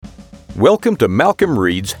Welcome to Malcolm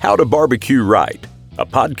Reed's How to Barbecue Right, a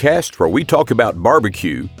podcast where we talk about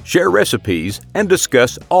barbecue, share recipes, and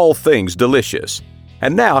discuss all things delicious.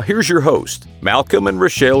 And now, here's your host, Malcolm and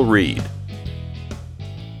Rochelle Reed.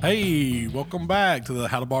 Hey, welcome back to the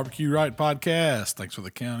How to Barbecue Right podcast. Thanks for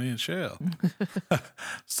the count in, Shell.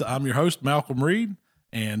 So I'm your host, Malcolm Reed,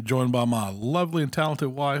 and joined by my lovely and talented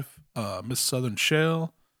wife, Miss Southern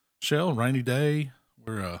Shell. Shell, rainy day.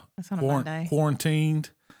 We're quarantined.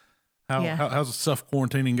 How's the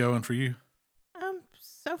self-quarantining going for you?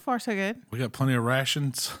 So far so good. We got plenty of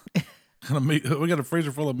rations. We got a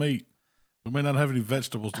freezer full of meat. We may not have any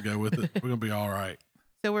vegetables to go with it. We're gonna be all right.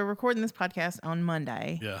 So we're recording this podcast on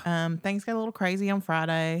Monday. Yeah. Things got a little crazy on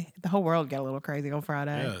Friday. The whole world got a little crazy on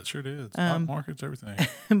Friday. Yeah, it sure did. Stock markets, everything.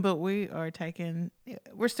 But we're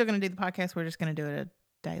still going to do the podcast. We're just going to do it a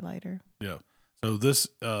day later. Yeah. So this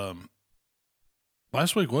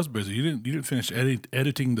last week was busy. You didn't finish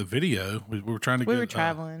editing the video. We were trying to. We were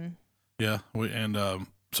traveling. Yeah.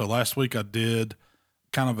 So last week I did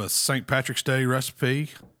kind of a St. Patrick's Day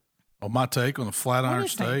recipe. On my take on a flat iron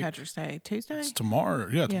steak. St. Patrick's Day? Tuesday? It's tomorrow.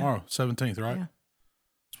 Yeah, tomorrow, 17th, right? Yeah.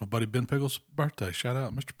 It's my buddy Ben Pickle's birthday. Shout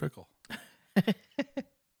out, Mr. Pickle.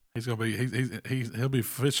 He'll be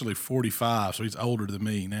officially 45, so he's older than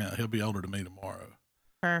me now. He'll be older than me tomorrow.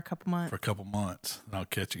 For a couple months. And I'll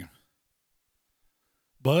catch him.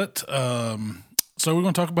 But so we're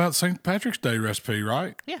going to talk about St. Patrick's Day recipe,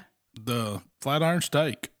 right? Yeah. The flat iron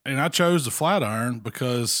steak, and I chose the flat iron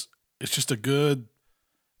because it's just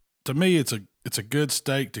to me, it's a good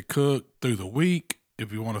steak to cook through the week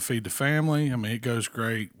if you want to feed the family. I mean, it goes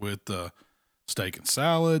great with steak and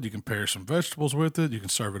salad. You can pair some vegetables with it. You can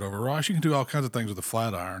serve it over rice. You can do all kinds of things with a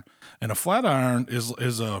flat iron. And a flat iron is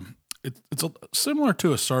similar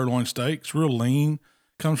to a sirloin steak. It's real lean.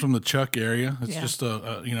 Comes from the chuck area. It's just they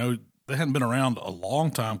hadn't been around a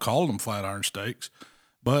long time calling them flat iron steaks,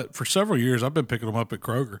 but for several years I've been picking them up at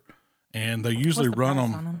Kroger. And they usually run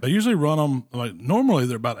them. They usually run them like normally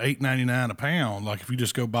they're about $8.99 a pound. Like if you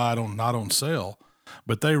just go buy it not on sale,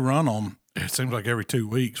 but they run them. It seems like every 2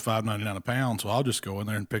 weeks, $5.99 a pound. So I'll just go in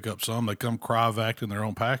there and pick up some. They come cryovac in their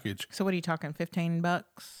own package. So what are you talking? $15?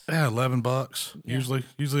 Yeah, $11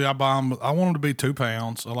 Usually I buy them. I want them to be 2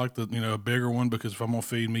 pounds. I like a bigger one because if I'm gonna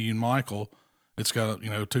feed me and Michael, it's got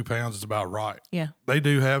 2 pounds is about right. Yeah. They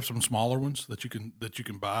do have some smaller ones that you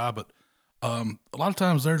can buy, but. A lot of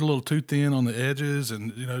times they're a little too thin on the edges,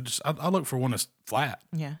 and I look for one that's flat.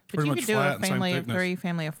 Yeah, but you could do a family of 3,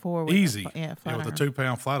 family of 4 with easy. With a 2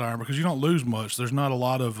 pound flat iron because you don't lose much. There's not a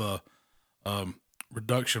lot of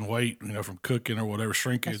reduction weight, from cooking or whatever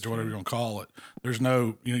shrinkage or whatever you want to call it. There's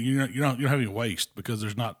no you don't have any waste because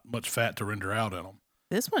there's not much fat to render out in them.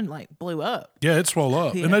 This one blew up. Yeah, it swelled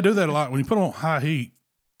up, and they do that a lot when you put them on high heat.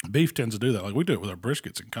 Beef tends to do that. Like we do it with our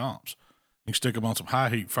briskets and comps. You can stick them on some high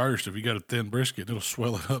heat first. If you got a thin brisket, it'll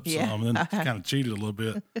swell it up some, and then it's kind of cheat it a little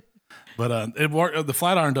bit. But it worked. The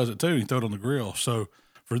flat iron does it too. You throw it on the grill. So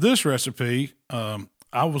for this recipe,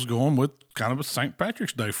 I was going with kind of a St.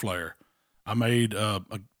 Patrick's Day flair. I made a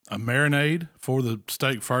marinade for the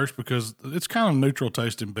steak first because it's kind of neutral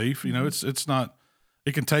tasting beef. It's not.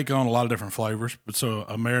 It can take on a lot of different flavors, but so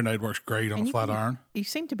a marinade works great on a flat iron. You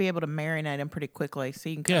seem to be able to marinate them pretty quickly, so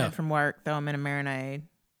you can come in from work, throw them in a marinade.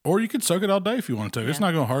 Or you could soak it all day if you wanted to. Yeah. It's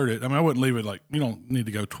not going to hurt it. I mean, I wouldn't leave it you don't need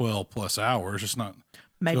to go 12 plus hours. It's not.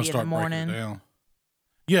 Maybe in the morning. Down.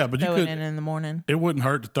 Yeah, but throw you could. It in the morning. It wouldn't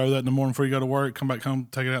hurt to throw that in the morning before you go to work. Come back home,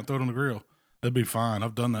 take it out, and throw it on the grill. That'd be fine.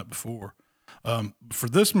 I've done that before. For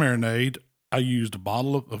this marinade, I used a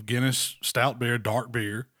bottle of Guinness stout beer, dark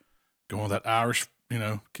beer, going with that Irish,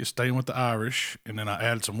 staying with the Irish, and then I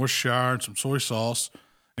added some Worcestershire and some soy sauce.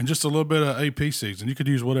 And just a little bit of AP seasoning. You could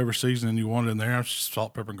use whatever seasoning you wanted in there.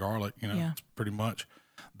 Salt, pepper, and garlic. It's pretty much.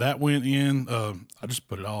 That went in. I just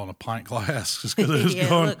put it all in a pint glass just because it was going.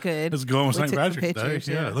 It looked good. It's going with St. Patrick's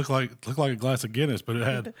Day. Yeah, it looked like a glass of Guinness, but it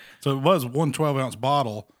had. So it was one 12-ounce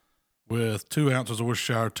bottle with 2 ounces of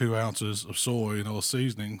Worcestershire, 2 ounces of soy, and a little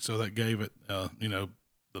seasoning. So that gave it,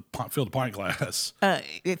 filled the pint glass.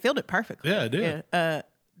 It filled it perfectly. Yeah, it did. Yeah.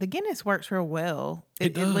 The Guinness works real well.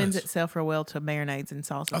 It lends itself real well to marinades and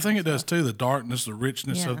sauces. I think it does too. The darkness, the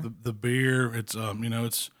richness of the beer. It's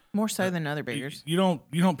it's more so than other beers. You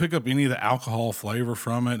don't pick up any of the alcohol flavor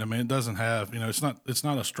from it. I mean, it doesn't have it's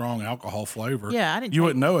not a strong alcohol flavor. Yeah, I didn't. You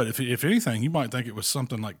wouldn't know it if anything. You might think it was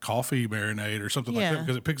something like coffee marinade or something like that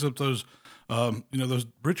because it picks up those those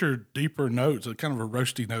richer, deeper notes, kind of a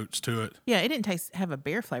roasty notes to it. Yeah, it didn't have a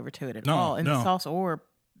beer flavor to it at all in the sauce or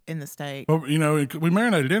in the steak. Well, we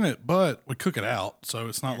marinated in it, but we cook it out, so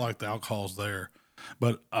it's not like the alcohol's there.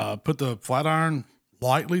 But put the flat iron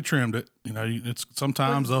lightly trimmed it. You know, it's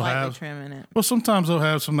sometimes they'll Lightly have trimming it. well, sometimes they'll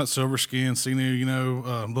have some of that silver skin, sinew, you know,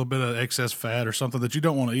 a little bit of excess fat or something that you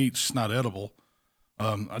don't want to eat. It's just not edible.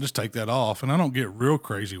 I just take that off, and I don't get real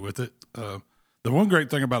crazy with it. The one great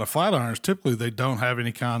thing about a flat iron is typically they don't have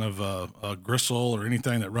any kind of gristle or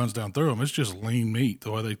anything that runs down through them. It's just lean meat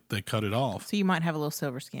the way they cut it off. So you might have a little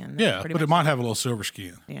silver skin. Yeah, but it might have a little silver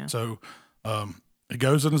skin. Yeah. So it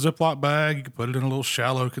goes in a Ziploc bag. You can put it in a little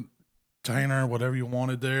shallow container, whatever you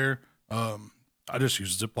wanted there. I just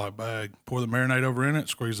use a Ziploc bag, pour the marinade over in it,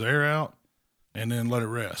 squeeze the air out, and then let it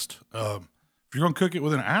rest. If you're going to cook it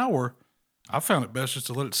within an hour, I found it best just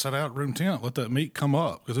to let it set out at room temp, let that meat come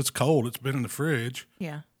up because it's cold. It's been in the fridge.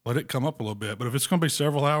 Yeah. Let it come up a little bit. But if it's going to be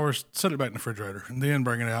several hours, set it back in the refrigerator and then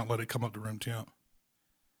bring it out and let it come up to room temp.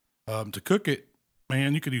 To cook it,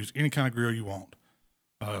 man, you could use any kind of grill you want.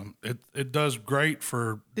 It does great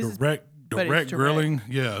for direct grilling.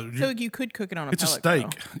 Yeah. So you could cook it on a It's a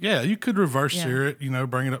pellet steak. grill. Yeah. You could reverse sear it, you know,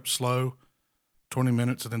 bring it up slow, 20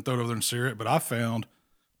 minutes, and then throw it over there and sear it. But I found,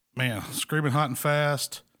 man, screaming hot and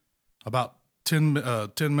fast, about 10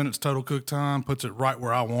 minutes total cook time, puts it right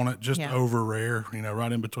where I want it, just over rare, you know, right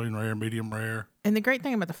in between rare, medium rare. And the great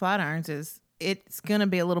thing about the flat irons is it's going to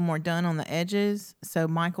be a little more done on the edges. So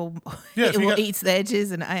Michael eats the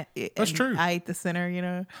edges That's true. I eat the center, you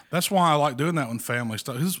know. That's why I like doing that when family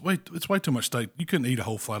stuff. It's way too much steak. You couldn't eat a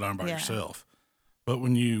whole flat iron by yourself. But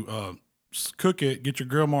when you cook it, get your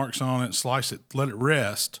grill marks on it, slice it, let it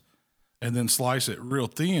rest, and then slice it real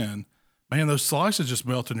thin. Man, those slices just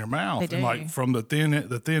melt in your mouth. They do. And like from the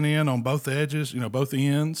thin end on both edges, you know, both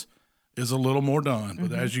ends is a little more done.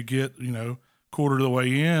 But as you get, you know, quarter of the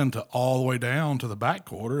way in to all the way down to the back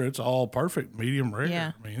quarter, it's all perfect, medium rare.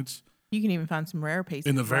 Yeah. I mean, it's You can even find some rare pieces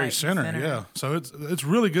in the very center. Yeah. So it's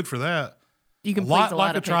really good for that. You can please a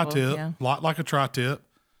lot of people. tri-tip, Yeah. lot like a tri-tip.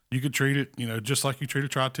 You could treat it, you know, just like you treat a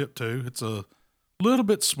tri-tip too. It's a little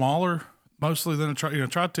bit smaller, mostly than a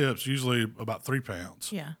tri-tip's usually about 3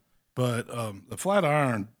 pounds. Yeah. But the flat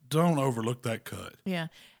iron, don't overlook that cut. Yeah.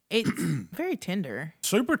 It's very tender.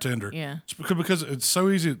 Super tender. Yeah. It's because it's so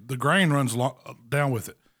easy. The grain runs down with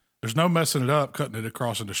it. There's no messing it up, cutting it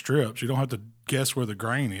across into strips. You don't have to guess where the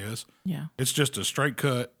grain is. Yeah. It's just a straight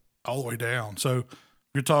cut all the way down. So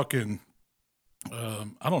you're talking,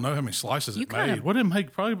 I don't know how many slices it made. What did it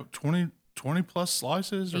make? Probably about 20 plus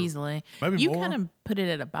slices? Easily. Maybe more. You kind of put it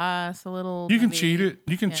at a bias a little. You can cheat it.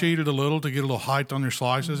 You can cheat it a little to get a little height on your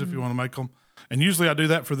slices if you want to make them. And usually I do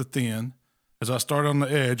that for the thin. As I start on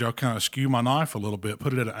the edge, I'll kind of skew my knife a little bit,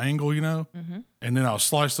 put it at an angle, you know, and then I'll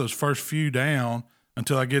slice those first few down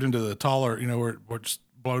until I get into the taller, you know, where it's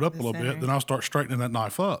blowed up a little bit. Then I'll start straightening that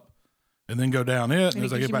knife up and then go down it. And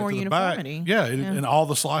as I get back to the back, and all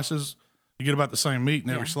the slices, you get about the same meat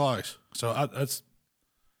in every slice. So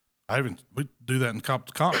we do that in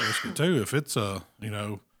comp brisket too. If it's you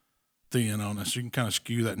know, thin on us, you can kind of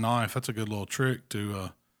skew that knife. That's a good little trick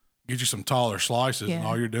to get you some taller slices, and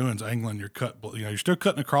all you're doing is angling your cut. You know, you're still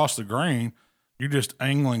cutting across the grain. You're just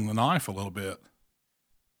angling the knife a little bit.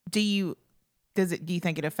 Do you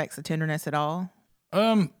think it affects the tenderness at all?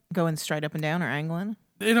 Going straight up and down or angling?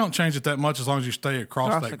 They don't change it that much as long as you stay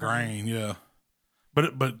across that grain. Yeah.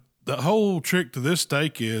 But the whole trick to this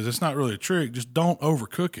steak is, it's not really a trick. Just don't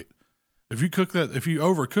overcook it. If you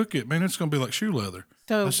overcook it, man, it's going to be like shoe leather.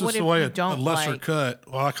 So that's what just if the way you don't a lesser cut,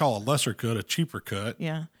 well, I call a lesser cut, a cheaper cut.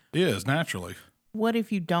 Yeah. Is naturally. What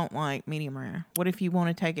if you don't like medium rare? What if you want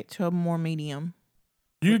to take it to a more medium?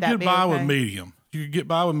 You could get by with medium. You could get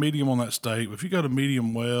by with medium on that steak. But if you go to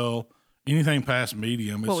medium well, anything past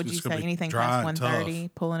medium, what would you say? Anything past 130?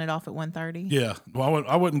 Pulling it off at 130? Yeah. Well,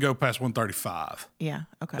 I wouldn't go past 135. Yeah.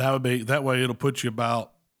 Okay. That way it'll put you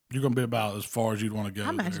about, you're going to be about as far as you'd want to go. I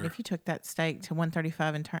imagine if you took that steak to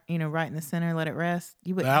 135 and right in the center, let it rest,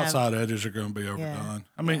 you wouldn't. The outside edges are going to be overdone.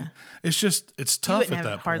 I mean, it's tough at that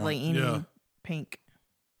point. Hardly any pink.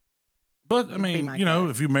 But I mean, you know,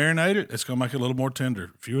 if you marinate it, it's going to make it a little more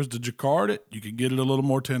tender. If you was to jacquard it, you could get it a little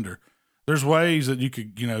more tender. There's ways that you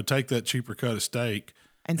could, you know, take that cheaper cut of steak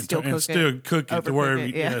and still cook it to where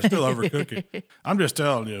still overcook it. I'm just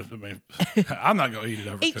telling you. I mean, I'm not going to eat it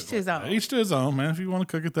overcooked. Each to his own. Each to his own, man. If you want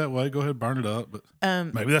to cook it that way, go ahead and burn it up.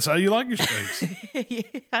 But maybe that's how you like your steaks.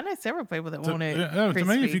 I know several people that want it. Yeah, to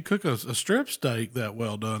me, if you cook a strip steak that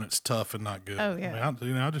well done, it's tough and not good. Oh yeah. I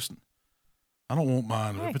mean, I don't want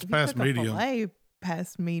mine. If it's past medium.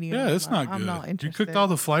 Past medium. Yeah, it's not good. I'm not interested. You cooked all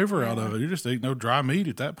the flavor out of it. You're just eating no dry meat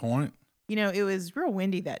at that point. You know, it was real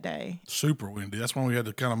windy that day. Super windy. That's when we had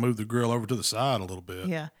to kind of move the grill over to the side a little bit.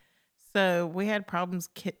 Yeah. So we had problems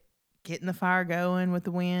getting the fire going with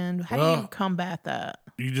the wind. How do you combat that?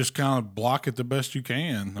 you just kind of block it the best you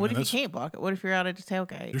can. What if you can't block it? What if you're out at the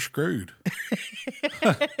tailgate? You're screwed.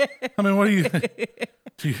 I mean, what do you?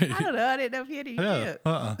 I don't know. I didn't know if you had any tip.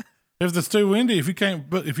 If it's too windy, if you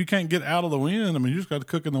can't get out of the wind, I mean, you just got to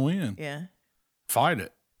cook in the wind. Yeah. Fight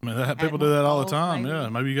it. I mean, people do that all the time. Maybe. Yeah.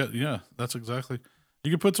 Maybe you got. That's exactly. You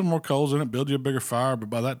can put some more coals in it, build you a bigger fire, but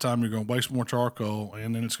by that time you're going to waste more charcoal,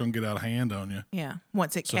 and then it's going to get out of hand on you. Yeah.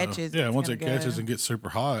 Once it catches. Yeah. Once it catches and gets super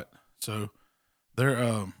hot, so there.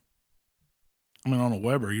 I mean, on a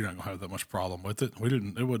Weber, you're not gonna have that much problem with it.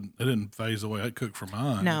 It didn't phase the way it cooked for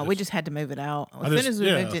mine. No, we just had to move it out as soon as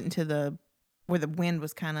we moved it into where the wind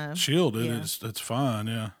was kind of shielded. Yeah. It's fine.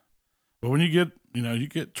 Yeah. But when you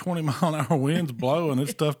get 20 mile an hour winds blowing,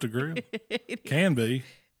 it's tough to grill. Can be.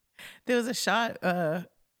 There was a shot. I'm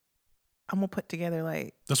gonna put together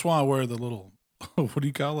like. That's why I wear the little, what do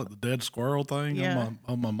you call it? The dead squirrel thing on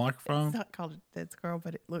my microphone. It's not called a dead squirrel,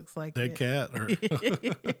 but it looks like dead cat. Or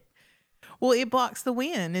well, it blocks the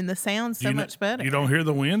wind and the sound's so much better. You don't hear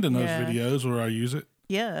the wind in those videos where I use it.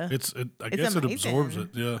 Yeah, I guess it absorbs it.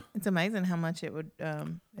 Yeah, it's amazing how much it would.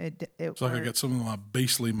 It's like I got some of my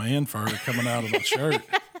beastly man fur coming out of my shirt.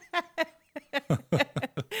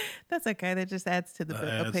 That's okay. That just adds to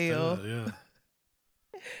the appeal. Yeah.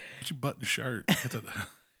 Get your button shirt. Get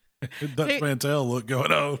that Dutch Mantel look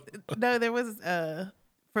going on. No, there was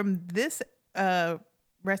from this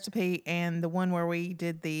recipe and the one where we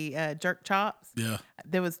did the jerk chops. Yeah.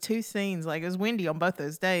 There was two scenes. Like, it was windy on both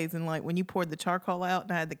those days, and like when you poured the charcoal out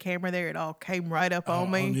and I had the camera there, it all came right up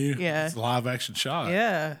on me. On you. Yeah. It's a live action shot.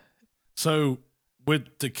 Yeah. So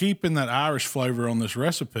to keep in that Irish flavor on this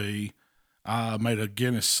recipe, I made a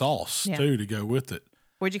Guinness sauce too to go with it.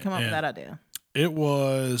 Where'd you come up with that idea? It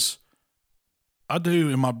was, I do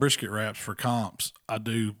in my brisket wraps for comps, I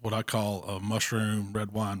do what I call a mushroom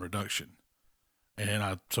red wine reduction. And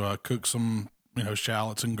I cook some,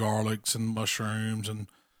 shallots and garlics and mushrooms and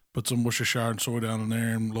put some Worcestershire and soy down in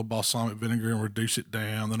there and a little balsamic vinegar and reduce it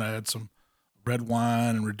down. Then I add some red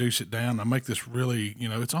wine and reduce it down. I make this really,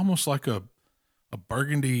 it's almost like a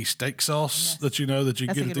burgundy steak sauce that you get at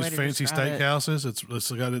these fancy steakhouses.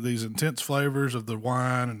 It's got these intense flavors of the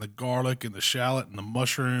wine and the garlic and the shallot and the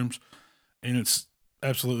mushrooms, and it's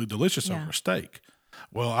absolutely delicious over a steak.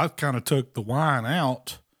 Well, I kind of took the wine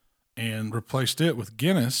out and replaced it with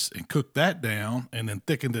Guinness and cooked that down and then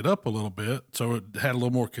thickened it up a little bit so it had a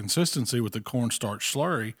little more consistency with the cornstarch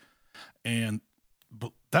slurry. And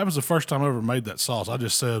that was the first time I ever made that sauce. I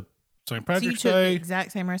just said St. Patrick's Day. The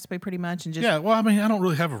exact same recipe pretty much and just I don't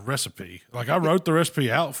really have a recipe. Like, I wrote the recipe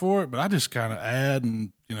out for it, but I just kind of add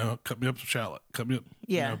and cut me up some shallot, cut me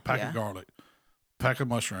up pack of garlic, pack of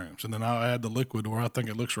mushrooms, and then I'll add the liquid where I think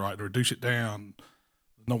it looks right to reduce it down.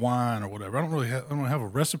 The wine or whatever. I don't have a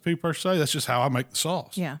recipe per se. That's just how I make the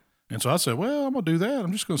sauce. Yeah. And so I said, well, I'm gonna do that.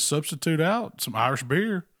 I'm just gonna substitute out some Irish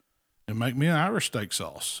beer and make me an Irish steak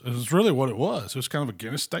sauce. And it's really what it was. It was kind of a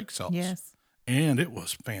Guinness steak sauce. Yes. And it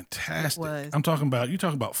was fantastic. It was. I'm talking about, you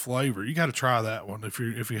talk about flavor. You got to try that one if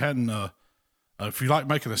you hadn't. If you like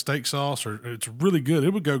making a steak sauce, or it's really good,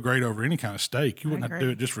 it would go great over any kind of steak. You wouldn't have to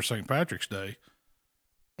do it just for St. Patrick's Day.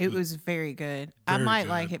 It was very good. I might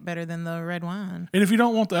like it better than the red wine. And if you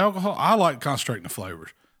don't want the alcohol, I like concentrating the flavors.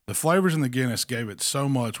 The flavors in the Guinness gave it so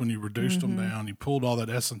much when you reduced them down. You pulled all that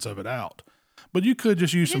essence of it out. But you could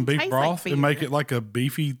just use some beef broth and make it like a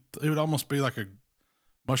beefy. It would almost be like a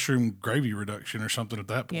mushroom gravy reduction or something at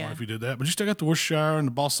that point if you did that. But you still got the Worcestershire and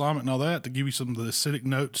the balsamic and all that to give you some of the acidic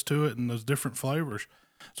notes to it and those different flavors.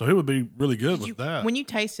 So it would be really good with that. When you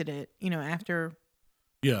tasted it, after...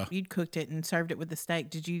 Yeah. You'd cooked it and served it with the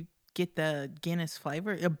steak. Did you get the Guinness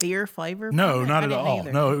flavor, a beer flavor? No, not at all.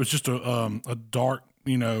 Either. No, it was just a dark,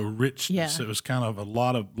 richness. Yeah. It was kind of a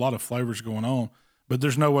lot of flavors going on. But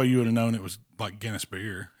there's no way you would have known it was like Guinness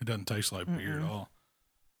beer. It doesn't taste like beer at all.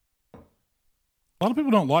 A lot of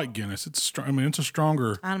people don't like Guinness. It's a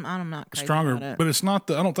stronger. I'm not crazy stronger, about it. But it's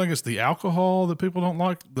not I don't think it's the alcohol that people don't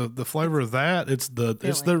like. The flavor of that. It's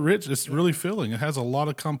the rich. It's really filling. It has a lot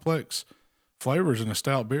of complex flavors in a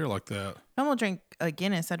stout beer like that. If I'm gonna drink a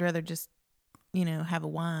Guinness, I'd rather just, have a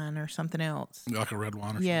wine or something else. Like a red wine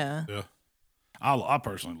or something. Yeah. I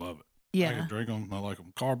personally love it. Yeah. I can drink them. I like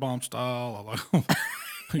them car bomb style. I like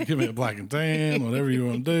them. Give me a black and tan, whatever you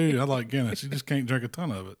want to do. I like Guinness. You just can't drink a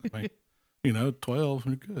ton of it. I mean, 12,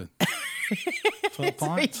 you're good. 12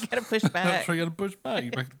 pints. You got to push back. That's why you got to push back.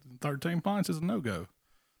 13 pints is a no-go.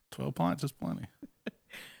 12 pints is plenty.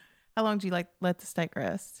 How long do you let the steak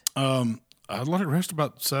rest? I'd let it rest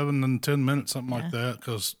about 7 and 10 minutes, something like that,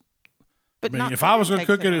 because But I mean, not if I was going to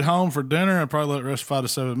take cook it so at home for dinner, I'd probably let it rest 5 to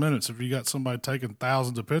 7 minutes. If you got somebody taking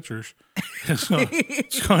thousands of pictures, it's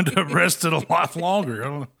going to rest it a lot longer. I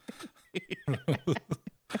don't know.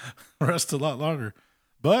 Rest a lot longer.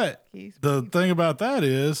 But the thing about that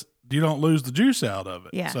is you don't lose the juice out of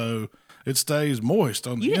it. Yeah. So it stays moist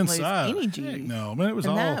on the inside. Lose any Heck juice. no, man, it was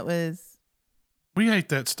and all. That was. We ate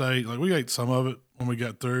that steak. Like we ate some of it when we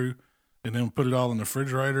got through, and then put it all in the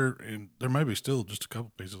refrigerator. And there may be still just a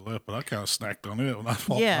couple pieces left, but I kind of snacked on it when I walked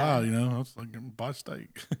by. I was like, buy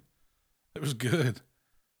steak. It was good.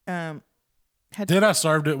 Then I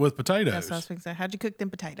served it with potatoes. That's what I was going to say. How'd you cook them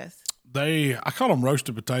potatoes? I call them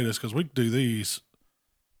roasted potatoes because we do these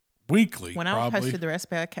weekly. When I posted the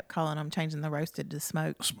recipe, I kept calling them, changing the roasted to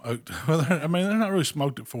smoked. Smoked. Well, they're not really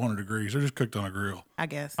smoked at 400 degrees. They're just cooked on a grill. I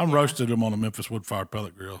guess. I roasted them on a Memphis wood fire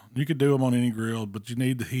pellet grill. You could do them on any grill, but you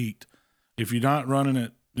need the heat. If you're not running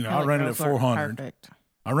it, I ran it at 400. Perfect.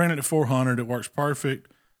 I ran it at 400. It works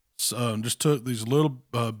perfect. Just took these little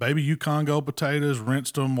baby Yukon Gold potatoes,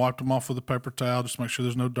 rinsed them, wiped them off with a paper towel, just to make sure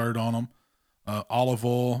there's no dirt on them. Olive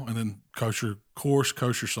oil, and then coarse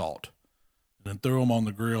kosher salt. And then threw them on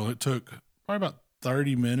the grill. It took probably about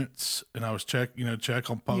 30 minutes, and I was check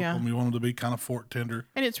on poke them. You want them to be kind of fork tender.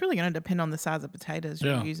 And it's really going to depend on the size of potatoes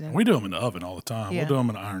you're using. We do them in the oven all the time. We'll do them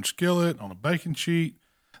in an iron skillet, on a baking sheet.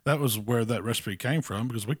 That was where that recipe came from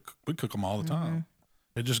because we cook them all the time.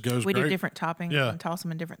 It just goes great. We do different toppings and toss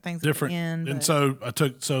them in different things at the end. And so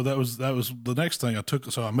that was the next thing I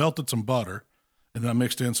took. So I melted some butter, and then I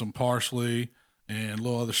mixed in some parsley and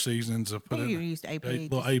little other seasonings. I put you used AP,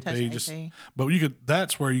 little AP, but you could.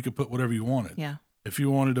 That's where you could put whatever you wanted. Yeah. If you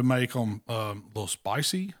wanted to make them a little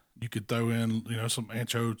spicy, you could throw in some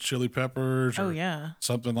ancho chili peppers. Or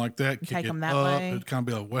something like that. Take them that way. It'd kind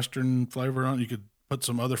of be a Western flavor on it. You could put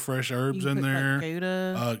some other fresh herbs in there.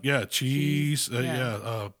 Like Gouda, cheese.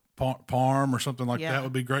 Parm or something like that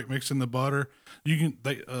would be great. Mixing the butter.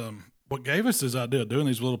 What gave us this idea of doing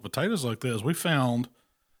these little potatoes like this? We found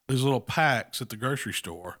these little packs at the grocery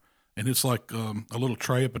store, and it's like a little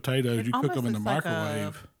tray of potatoes. You cook them in the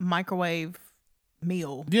microwave. Microwave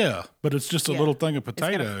meal. Yeah, but it's just a little thing of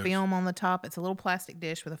potatoes. It's got a film on the top. It's a little plastic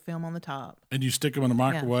dish with a film on the top. And you stick them in the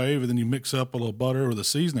microwave, and then you mix up a little butter with a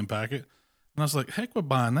seasoning packet. And I was like, heck, we're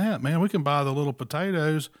buying that, man. We can buy the little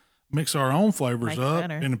potatoes, mix our own flavors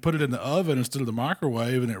up, and put it in the oven instead of the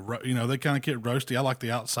microwave. And they kind of get roasty. I like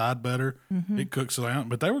the outside better. Mm-hmm. It cooks it out.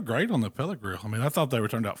 But they were great on the pellet grill. I mean, I thought they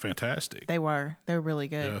turned out fantastic. They were. They're really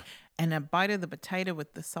good. Yeah. And a bite of the potato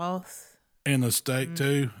with the sauce. And the steak,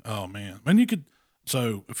 too. Oh, man. And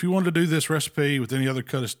so if you wanted to do this recipe with any other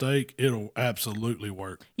cut of steak, it'll absolutely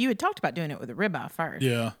work. You had talked about doing it with a ribeye first.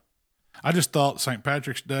 Yeah. I just thought St.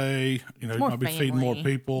 Patrick's Day, you might be feeding more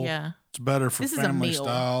people. Yeah. It's better for family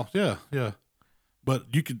style. Yeah, yeah.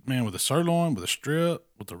 But you could, man, with a sirloin, with a strip,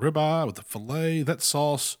 with the ribeye, with the filet, that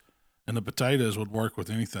sauce and the potatoes would work with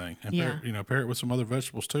anything. And pair it with some other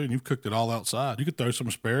vegetables too. And you've cooked it all outside. You could throw some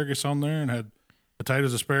asparagus on there and had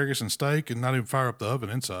potatoes, asparagus, and steak and not even fire up the oven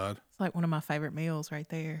inside. It's like one of my favorite meals right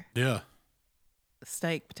there. Yeah.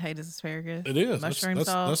 Steak, potatoes, asparagus. It is. Mushroom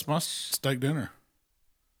sauce. That's my steak dinner.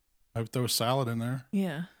 Maybe throw a salad in there.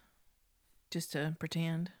 Yeah. Just to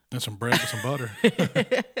pretend. And some bread with some butter.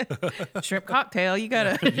 Shrimp cocktail. You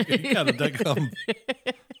gotta take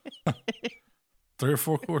 3 or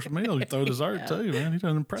 4 course meal. You throw dessert too, man. You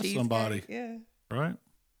don't impress somebody. Yeah. Right.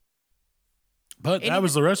 But that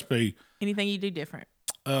was the recipe. Anything you do different?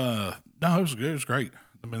 No, it was good. It was great.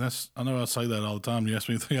 I mean, I know I say that all the time. You ask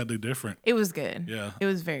me anything I do different. It was good. Yeah. It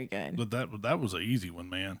was very good. But that was an easy one,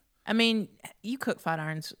 man. I mean, you cook flat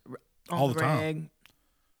irons all the time.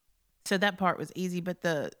 So that part was easy,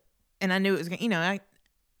 and I knew it was going to,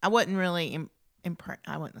 I wasn't really impressed.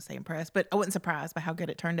 I wouldn't say impressed, but I wasn't surprised by how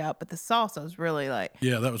good it turned out. But the sauce, I was really like,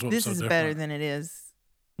 yeah, that was what this was so is different. better than it is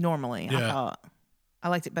normally. Yeah. I thought I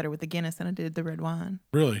liked it better with the Guinness than I did the red wine.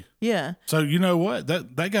 Really? Yeah. So you know what?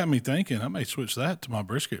 That got me thinking. I may switch that to my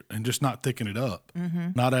brisket and just not thicken it up.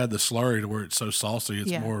 Mm-hmm. Not add the slurry to where it's so saucy.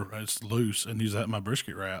 It's loose, and use that in my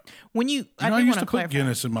brisket wrap. I used to put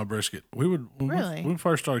Guinness in my brisket. When we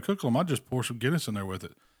first started cooking them, I'd just pour some Guinness in there with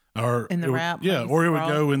it, or in the wrap. Yeah, or it would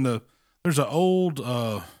go in the. There's an old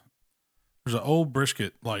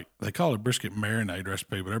brisket, like they call it a brisket marinade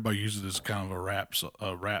recipe, but everybody uses it as kind of a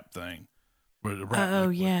wrap thing. Yeah.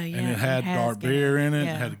 And it had dark beer in it.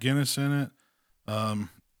 It had Guinness in it.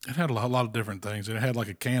 It had a lot of different things. And it had like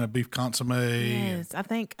a can of beef consomme. Yes, I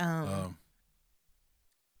think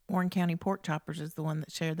Warren County Pork Choppers is the one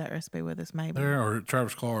that shared that recipe with us, maybe. There, or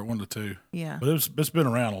Travis Clark, one of the two. Yeah. But it's been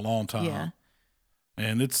around a long time. Yeah.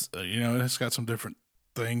 And it's, it's got some different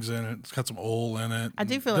things in it. It's got some oil in it. I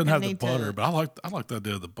do feel it like I doesn't have the need butter, to. but I like the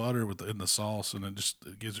idea of the butter in the sauce, and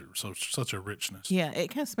it gives it such a richness. Yeah, it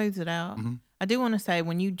kind of smooths it out. Mm-hmm. I do want to say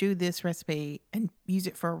when you do this recipe and use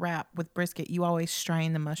it for a wrap with brisket, you always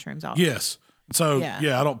strain the mushrooms off. Yes. So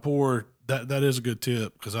Yeah. I don't pour that. That is a good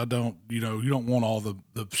tip because I don't. You don't want all the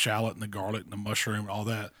shallot and the garlic and the mushroom and all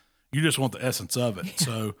that. You just want the essence of it. Yeah.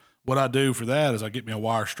 So what I do for that is I get me a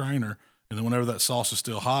wire strainer, and then whenever that sauce is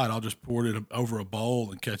still hot, I'll just pour it over a bowl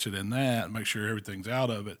and catch it in that and make sure everything's out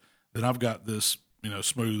of it. Then I've got this,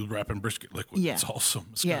 smooth wrapping brisket liquid. Yeah. It's awesome.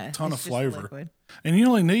 It's got a ton of just flavor. liquid. And you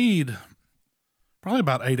only need probably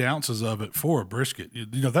about 8 ounces of it for a brisket.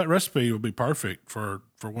 That recipe would be perfect for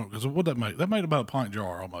one, because what that make? That made about a pint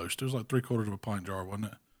jar almost. It was like 3/4 of a pint jar, wasn't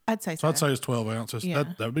it? I'd say so. So I'd say it's 12 ounces. Yeah.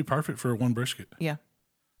 That would be perfect for one brisket. Yeah.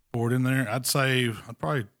 Pour it in there.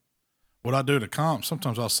 What I do at a comp,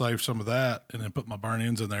 sometimes I'll save some of that and then put my burnt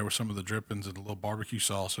ends in there with some of the drippings and a little barbecue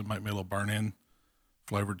sauce and make me a little burnt end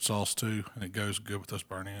flavored sauce too. And it goes good with those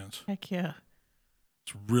burnt ends. Heck yeah.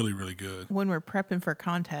 It's really, really good. When we're prepping for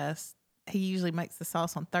contests, he usually makes the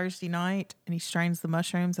sauce on Thursday night and he strains the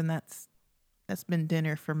mushrooms, and that's been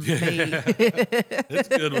dinner for me. It's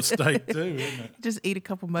good with steak too, isn't it? Just eat a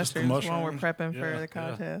couple mushrooms while we're prepping for the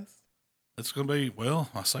contest. It's going to be, we're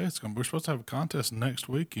supposed to have a contest next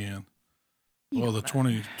weekend. Well, the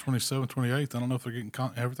 27th, 28th. I don't know if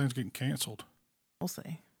they're everything's getting canceled. We'll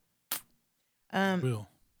see. Will.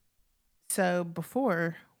 So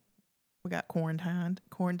before we got quarantined,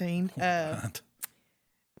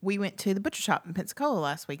 we went to the butcher shop in Pensacola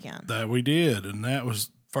last weekend. That we did, and that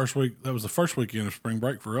was the first weekend of spring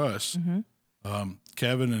break for us. Mm-hmm.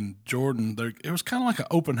 Kevin and Jordan, it was kind of like an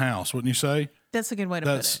open house, wouldn't you say? That's a good way to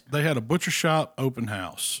put it. They had a butcher shop open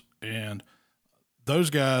house, and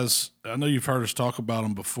those guys, I know you've heard us talk about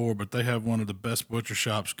them before, but they have one of the best butcher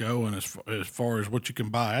shops going as far as what you can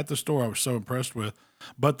buy at the store. I was so impressed with,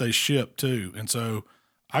 but they ship too. And so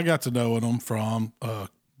I got to know them from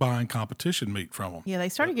buying competition meat from them. Yeah, they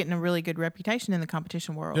started getting a really good reputation in the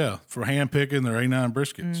competition world. Yeah, for hand picking their A9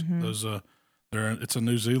 briskets. Mm-hmm. It's a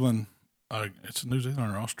New Zealand. It's a New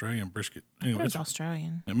Zealand or Australian brisket. Anyway, it's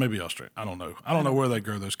Australian. It may be Australian. I don't know. I don't know where they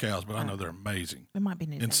grow those cows, but I know they're amazing. It might be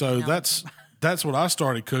New Zealand. And so that's what I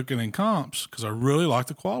started cooking in comps because I really like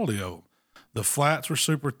the quality of them. The flats were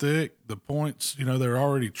super thick. The points, they're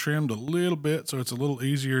already trimmed a little bit, so it's a little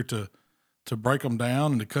easier to break them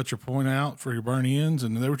down and to cut your point out for your burnt ends.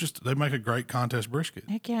 And they make a great contest brisket.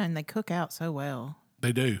 Heck yeah, and they cook out so well.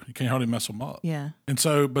 They do. You can't hardly mess them up. Yeah. And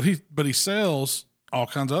so, but he sells all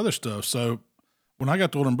kinds of other stuff. So when I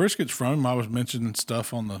got to ordering briskets from him, I was mentioning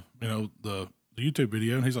stuff on the YouTube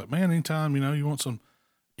video, and he's like, "Man, anytime you want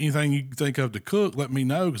anything you can think of to cook, let me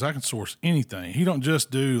know because I can source anything." He don't just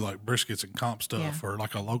do like briskets and comp stuff or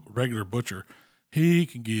like a local regular butcher. He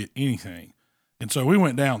can get anything. And so we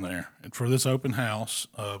went down there and for this open house,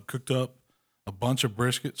 cooked up a bunch of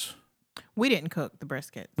briskets. We didn't cook the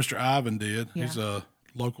brisket. Mr. Ivan did. Yeah. He's a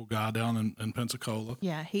local guy down in Pensacola.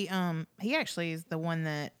 Yeah, he actually is the one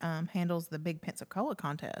that handles the big Pensacola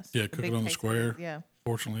contest. Yeah, Cooking on the Square. Yeah.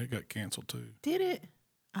 Fortunately, it got canceled too. Did it?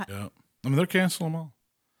 Yeah. I mean, they're canceling them all.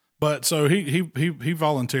 But so he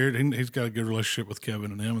volunteered. He's got a good relationship with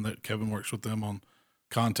Kevin and them, and that Kevin works with them on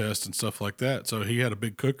contests and stuff like that. So he had a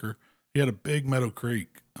big cooker. He had a big Meadow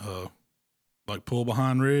Creek, like pull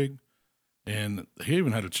behind rig. And he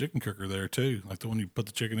even had a chicken cooker there too, like the one you put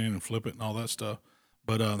the chicken in and flip it and all that stuff.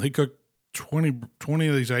 But he cooked 20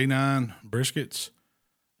 of these A9 briskets,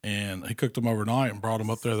 and he cooked them overnight and brought them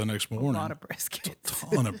up there the next morning. A lot of brisket.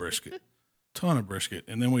 Ton of brisket.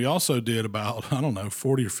 And then we also did about,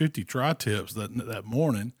 40 or 50 tri-tips that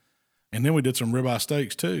morning. And then we did some ribeye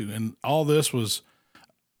steaks too. And all this was,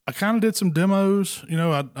 I kind of did some demos.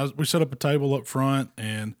 We set up a table up front,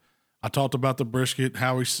 and I talked about the brisket,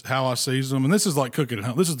 how I season them. And this is like cooking at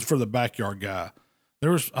home. This is for the backyard guy. I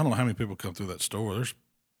don't know how many people come through that store. There's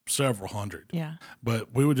several hundred. Yeah.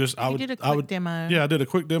 But we would just, I did a quick demo. Yeah, I did a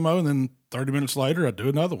quick demo, and then 30 minutes later, I'd do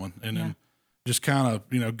another one. And then just kind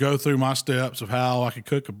of, go through my steps of how I could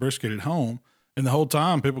cook a brisket at home. And the whole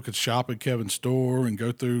time, people could shop at Kevin's store and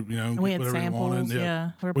go through, we had whatever samples, they wanted.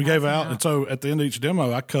 yeah. We gave out. And so at the end of each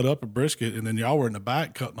demo, I cut up a brisket, and then y'all were in the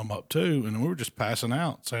back cutting them up too. And we were just passing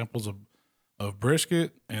out samples of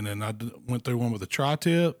brisket. And then I went through one with a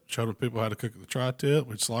tri-tip, showed people how to cook the tri-tip.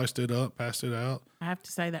 We sliced it up, passed it out. I have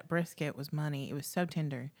to say that brisket was money. It was so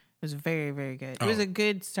tender. It was very, very good. It was a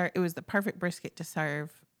good start. It was the perfect brisket to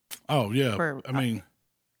serve. Oh, yeah.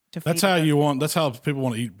 That's how that's how people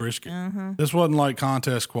want to eat brisket. This wasn't like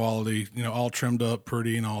contest quality, all trimmed up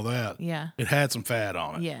pretty and all that. Yeah. It had some fat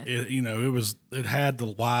on it. Yes. It had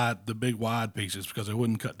the big wide pieces because it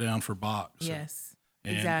wouldn't cut down for box. Yes.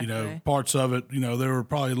 And, exactly. Parts of it, they were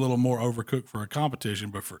probably a little more overcooked for a competition,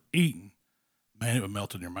 but for eating, man, it would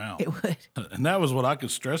melt in your mouth. It would. And that was what I could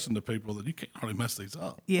stress to people, that you can't hardly mess these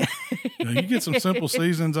up. Yeah. You get some simple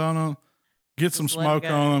seasons on them, get some smoke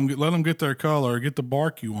on them, let them get their color, get the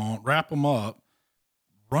bark you want, wrap them up,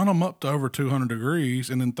 run them up to over 200 degrees,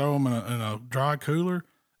 and then throw them in a dry cooler,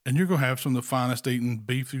 and you're going to have some of the finest eating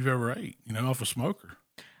beef you've ever ate, off a smoker.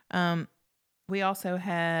 We also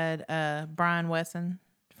had Brian Wesson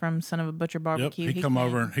from Son of a Butcher Barbecue. Yep, he come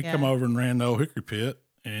over and ran the old hickory pit,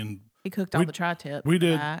 and he cooked all the tri-tips. We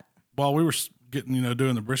did while we were getting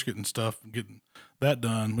doing the brisket and stuff, getting that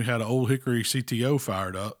done. We had an old hickory CTO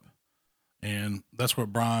fired up, and that's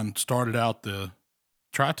what Brian started out the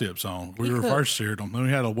tri-tips on. We reverse seared them. Then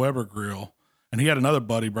we had a Weber grill, and he had another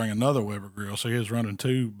buddy bring another Weber grill, so he was running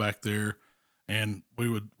two back there. And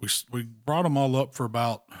we brought them all up for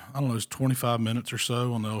about, I don't know, it was 25 minutes or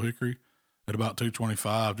so on the old hickory at about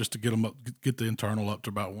 225, just to get them up, get the internal up to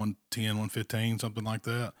about 110, 115, something like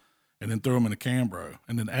that. And then throw them in a Cambro.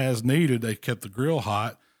 And then as needed, they kept the grill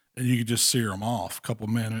hot, and you could just sear them off a couple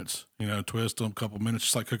minutes, twist them a couple minutes,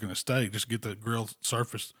 just like cooking a steak, just get the grill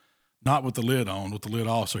surface, not with the lid on, with the lid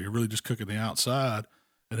off. So you're really just cooking the outside.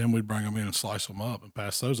 And then we'd bring them in and slice them up and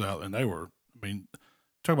pass those out. And they were,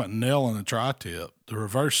 talk about nailing a tri-tip. The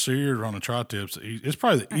reverse seared on a tri-tip's it's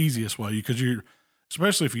probably the easiest way, because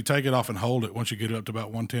especially if you take it off and hold it once you get it up to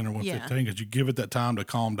about 110 or 115, because you give it that time to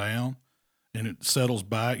calm down and it settles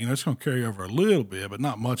back. It's going to carry over a little bit, but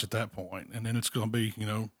not much at that point. And then it's going to be,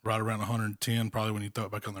 right around 110 probably when you throw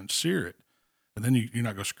it back on there and sear it. And then you're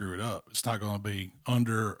not going to screw it up. It's not going to be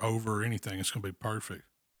under, over, anything. It's going to be perfect.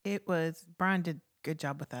 Brian did a good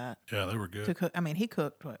job with that. Yeah, they were good. To cook, he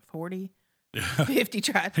cooked, 40? Yeah. 50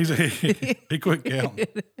 tri-tips. He quit counting.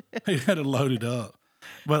 He had it loaded up.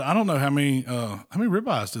 But I don't know how many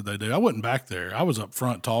ribeyes did they do. I wasn't back there. I was up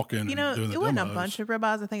front talking and doing the demos. It wasn't a bunch of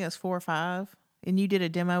ribeyes. I think it was 4 or 5. And you did a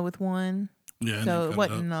demo with one. Yeah. So it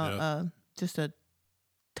wasn't just a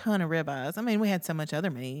ton of ribeyes. We had so much other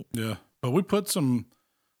meat. Yeah. But we put some,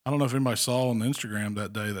 I don't know if anybody saw on the Instagram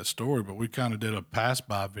that day, that story, but we kind of did a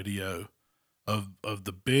pass-by video of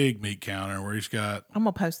the big meat counter where he's got. I'm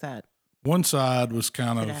going to post that. One side was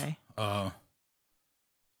kind today. Of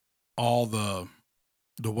all the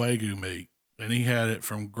Wagyu meat, and he had it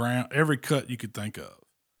from ground, every cut you could think of.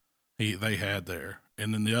 They had there,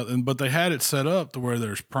 and then the other, but they had it set up to where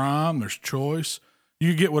there's prime, there's choice.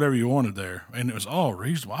 You could get whatever you wanted there, and it was all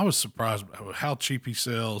reasonable. I was surprised how cheap he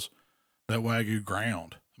sells that Wagyu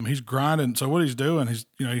ground. He's grinding. So what he's doing,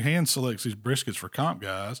 he hand selects these briskets for comp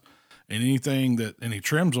guys. And and he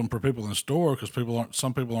trims them for people in the store, because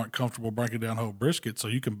some people aren't comfortable breaking down whole brisket. So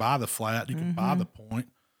you can buy the flat, you can buy the point,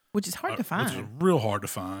 which is hard to find. Which is real hard to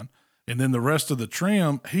find. And then the rest of the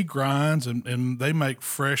trim, he grinds, and they make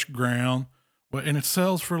fresh ground. Well, and it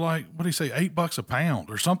sells for like, what do you say, $8 a pound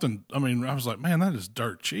or something. I was like, man, that is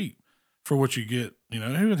dirt cheap for what you get. He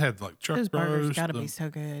would have like chuck those burgers roast. Got to be so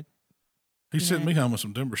good. He sent me home with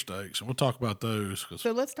some Denver steaks, and we'll talk about those.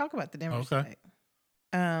 So let's talk about the Denver steak.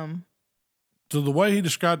 So the way he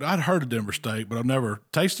described it, I'd heard of Denver steak, but I've never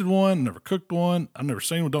tasted one, never cooked one. I've never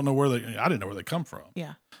seen one. I didn't know where they come from.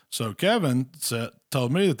 Yeah. So Kevin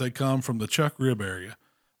told me that they come from the chuck rib area.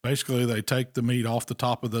 Basically, they take the meat off the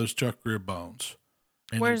top of those chuck rib bones.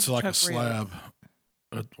 And Where's it's like a slab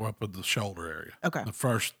up at the shoulder area. Okay. The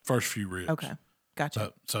first few ribs. Okay.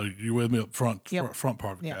 Gotcha. So you're with me up front, front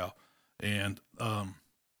part of the cow. And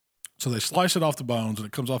so they slice it off the bones, and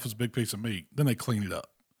it comes off as a big piece of meat. Then they clean it up.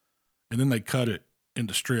 And then they cut it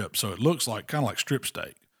into strips, so it looks kind of like strip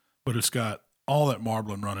steak, but it's got all that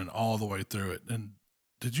marbling running all the way through it. And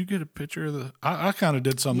did you get a picture of the? I kind of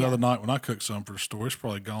did some the other night when I cooked some for the store. It's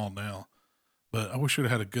probably gone now, but I wish you'd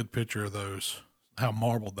have had a good picture of those, how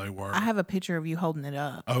marbled they were. I have a picture of you holding it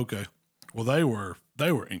up. Okay, well they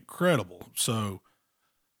were incredible. So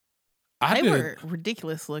they were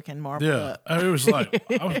ridiculous looking marbled up. It was like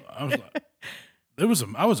I was like.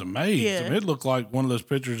 I was amazed. Yeah. It looked like one of those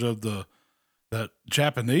pictures of that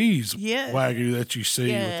Japanese Wagyu that you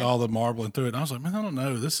see with all the marbling through it. And I was like, man, I don't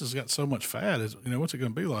know. This has got so much fat. What's it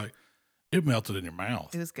going to be like? It melted in your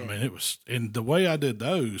mouth. It was good. It was, and the way I did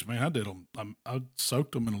those, man, I did them. I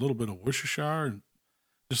soaked them in a little bit of Worcestershire, and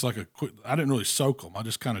just like I didn't really soak them. I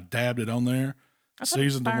just kind of dabbed it on there,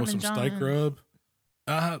 seasoned them with some steak rub.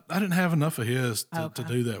 I didn't have enough of his to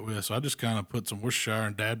do that with, so I just kind of put some Worcestershire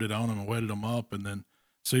and dabbed it on them and wetted them up, and then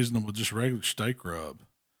seasoned them with just regular steak rub.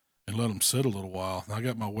 and let them sit a little while. And I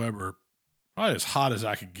got my Weber probably as hot as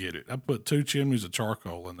I could get it. I put 2 chimneys of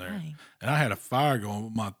charcoal in there, Dang. and I had a fire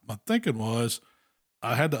going. My thinking was,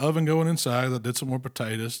 I had the oven going inside. I did some more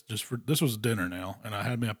potatoes this was dinner now, and I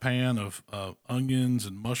had me a pan of onions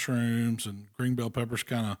and mushrooms and green bell peppers,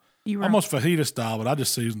 kind of almost fajita style, but I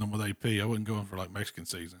just seasoned them with AP. I wasn't going for like Mexican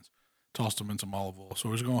seasons. Tossed them in some olive oil. So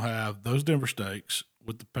we're just going to have those Denver steaks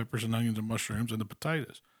with the peppers and onions and mushrooms and the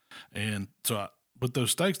potatoes. And so with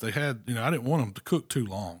those steaks, they had, I didn't want them to cook too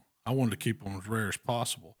long. I wanted to keep them as rare as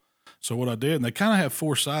possible. So what I did, and they kind of have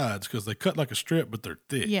 4 sides because they cut like a strip, but they're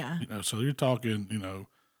thick. Yeah. So you're talking,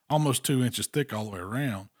 almost 2 inches thick all the way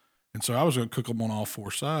around. And so I was going to cook them on all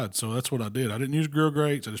 4 sides. So that's what I did. I didn't use grill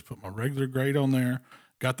grates. I just put my regular grate on there,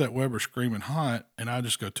 got that Weber screaming hot, and I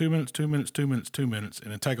just go 2 minutes, 2 minutes, 2 minutes, 2 minutes,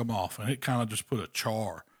 and then take them off. And it kind of just put a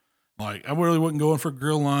char. Like, I really wasn't going for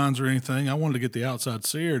grill lines or anything. I wanted to get the outside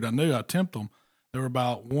seared. I knew I'd tempt them. They were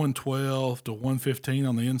about 112 to 115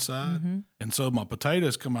 on the inside. Mm-hmm. And so my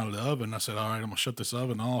potatoes come out of the oven. I said, all right, I'm going to shut this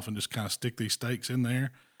oven off and just kind of stick these steaks in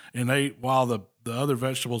there. And while the other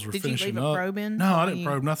vegetables were finishing up. Did you leave a probe in? No, I didn't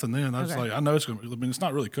probe nothing then. I was like, I know it's going to, it's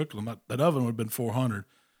not really cooking them. That oven would have been 400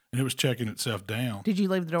 and it was checking itself down. Did you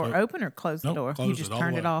leave the door open or close the door? You just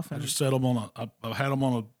turned it off? I just set them on I had them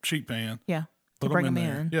on a sheet pan. Yeah. Put them in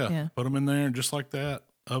there. Yeah. Put them in there just like that.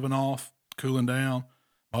 Oven off, cooling down.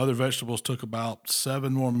 My other vegetables took about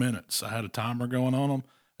 7 more minutes. I had a timer going on them.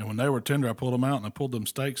 And when they were tender, I pulled them out and I pulled them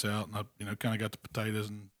steaks out and I, kind of got the potatoes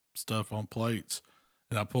and stuff on plates.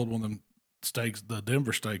 And I pulled one of them steaks, the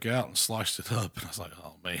Denver steak out and sliced it up. And I was like,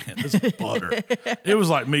 oh man, this is butter. It was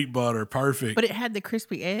like meat butter. Perfect. But it had the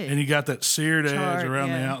crispy edge. And you got that seared edge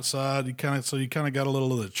around the outside. You kind of got a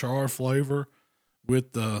little of the char flavor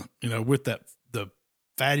with the, with the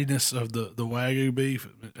fattiness of the Wagyu beef.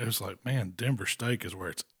 It was like, man, Denver steak is where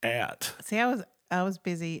it's at. See, I was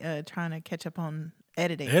busy trying to catch up on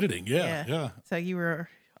editing. Yeah. So you were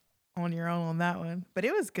on your own on that one, but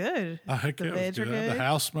it was good. Heck, the veg was good. The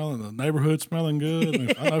house smelling, the neighborhood smelling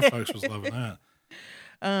good. I know folks was loving that.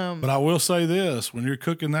 But I will say this: when you're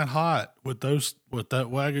cooking that hot with that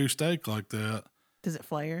Wagyu steak like that, does it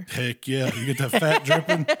flare? Heck yeah. You get that fat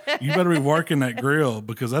dripping. You better be working that grill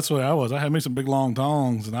because that's the way I was. I had me some big long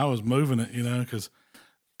tongs and I was moving it, because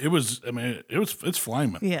it's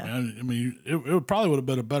flaming. Yeah. It probably would have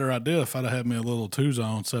been a better idea if I'd have had me a little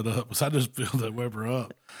 2-zone set up because I just filled that Weber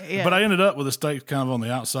up. Yeah. But I ended up with the steak kind of on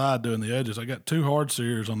the outside doing the edges. I got 2 hard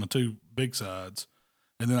sears on the 2 big sides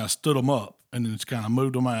and then I stood them up and then just kind of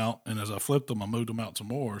moved them out. And as I flipped them, I moved them out some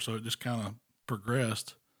more. So it just kind of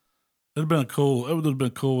progressed. It would have been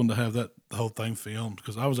cool to have the whole thing filmed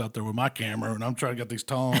because I was out there with my camera and I'm trying to get these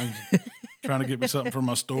tongs, trying to get me something for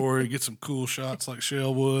my story, get some cool shots like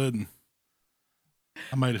Shell would, and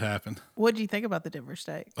I made it happen. What did you think about the Denver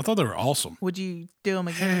steak? I thought they were awesome. Would you do them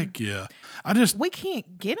again? Heck yeah! We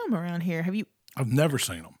can't get them around here. Have you? I've never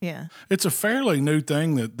seen them. Yeah, it's a fairly new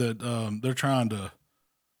thing that they're trying to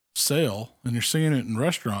sell, and you're seeing it in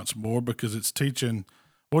restaurants more because it's teaching.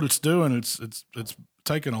 What it's doing, it's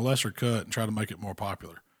taking a lesser cut and try to make it more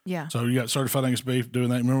popular. Yeah. So you got certified Angus beef doing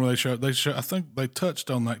that. Remember they showed, I think they touched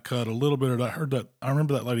on that cut a little bit. I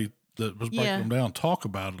remember that lady that was breaking them down talk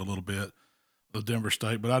about it a little bit, the Denver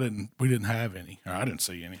steak, but we didn't have any, or I didn't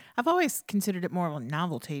see any. I've always considered it more of a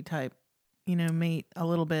novelty type, meat a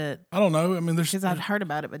little bit. I don't know. Because I've heard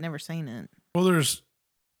about it, but never seen it. Well, there's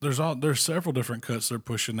several different cuts they're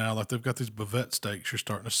pushing now. Like they've got these bavette steaks you're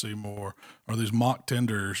starting to see more, or these mock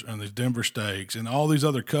tenders and these Denver steaks and all these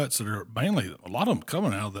other cuts that are mainly, a lot of them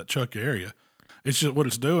coming out of that chuck area. It's just what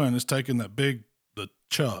it's doing is taking the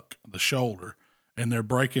chuck, the shoulder, and they're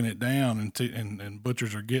breaking it down and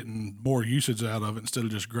butchers are getting more usage out of it instead of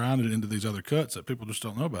just grinding it into these other cuts that people just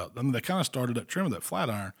don't know about. They kind of started that trim of that flat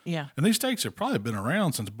iron. Yeah. And these steaks have probably been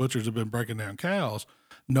around since butchers have been breaking down cows.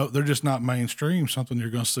 No, they're just not mainstream, something you're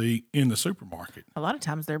going to see in the supermarket. A lot of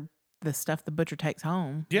times they're the stuff the butcher takes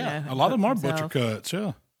home. Yeah, a lot of them are butcher cuts,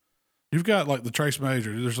 yeah. You've got like the Trace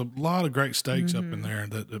Major. There's a lot of great steaks up in there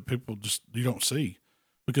that people just, you don't see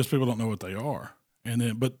because people don't know what they are.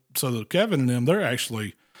 So the Kevin and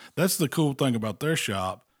them, that's the cool thing about their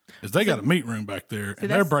shop is they got a meat room back there and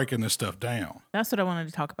they're breaking this stuff down. That's what I wanted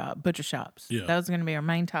to talk about, butcher shops. Yeah. That was going to be our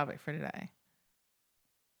main topic for today.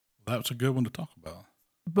 That's a good one to talk about.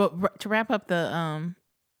 But to wrap up the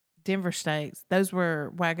Denver steaks, those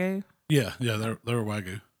were Wagyu? Yeah, they were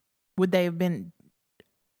Wagyu. Would they have been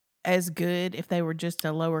as good if they were just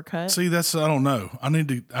a lower cut? See, I don't know. I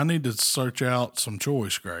need to search out some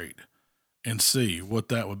choice grade and see what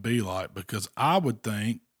that would be like because I would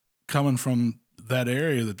think coming from that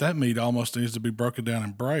area that meat almost needs to be broken down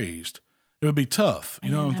and braised. It would be tough. You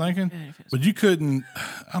know what I'm thinking? But you couldn't.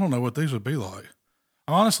 I don't know what these would be like.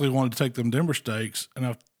 I honestly wanted to take them Denver steaks,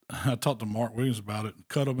 and I talked to Mark Williams about it, and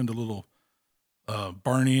cut them into little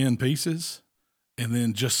burn-in pieces, and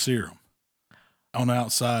then just sear them on the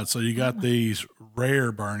outside. So you got these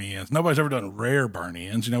rare burn-ins. Nobody's ever done rare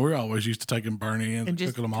burn-ins. You know, we're always used to taking burn-ins and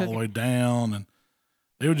cooking them all the way down, and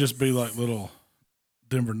it would just be like little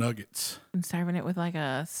Denver nuggets. And serving it with like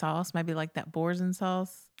a sauce, maybe like that Borzen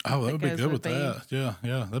sauce. Oh, that would be good with that. Yeah,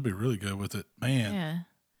 that'd be really good with it. Man, yeah.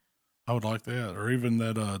 I would like that. Or even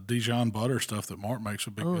that Dijon butter stuff that Mark makes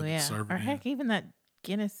would be good to serve it in. Or heck, even that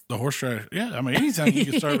Guinness. The horseradish. Yeah, I mean, anything you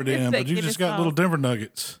can serve it in, but you just got little Denver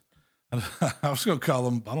nuggets. I was going to call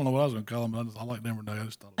them, I don't know what I was going to call them, but I like Denver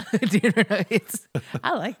nuggets. Denver nuggets.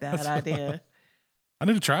 I like that idea. I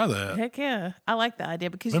need to try that. Heck yeah. I like the idea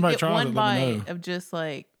because you get one bite of just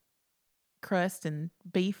like crust and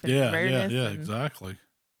beef and rareness. Yeah, exactly.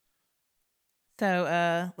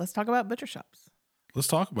 So let's talk about butcher shops. Let's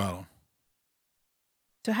talk about them.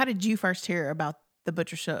 So how did you first hear about the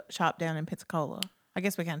butcher shop down in Pensacola? I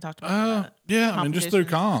guess we kind of talked about that. Yeah, I mean, just through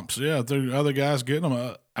comps. Yeah, through other guys getting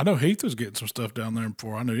them. I know Heath was getting some stuff down there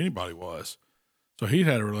before I knew anybody was. So he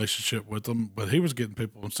had a relationship with them, but he was getting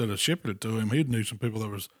people, instead of shipping it to him, he knew some people that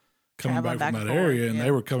was coming back from that area, and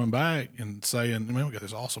they were coming back and saying, man, we got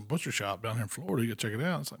this awesome butcher shop down here in Florida. You got to check it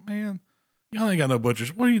out. It's like, man, y'all ain't got no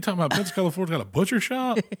butchers. What are you talking about? Pensacola, Florida's got a butcher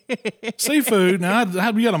shop? Seafood. Now,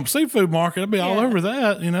 you got a seafood market. I'd be all over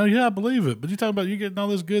that. You know, yeah, I believe it. But you talking about you getting all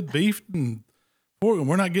this good beef and pork, and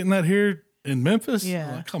we're not getting that here in Memphis?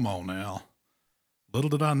 Yeah. Like, come on now. Little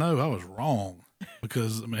did I know I was wrong,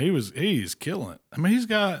 because I mean he's killing it. I mean, he's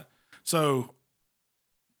got, so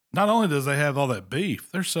not only does they have all that beef,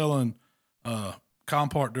 they're selling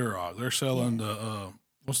Compart Duroc. They're selling the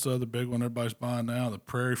what's the other big one everybody's buying now? The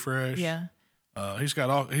Prairie Fresh. Yeah.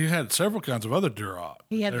 He had several kinds of other Duroc.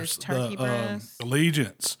 He had this turkey breast.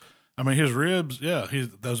 Allegiance. I mean, his ribs,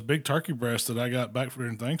 those big turkey breasts that I got back for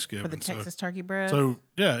during Thanksgiving. For the Texas turkey breast. So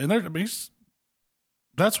yeah, and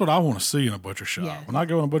that's what I want to see in a butcher shop. Yeah. When I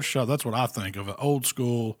go in a butcher shop, that's what I think of, an old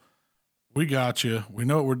school. We got you. We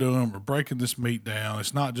know what we're doing. We're breaking this meat down.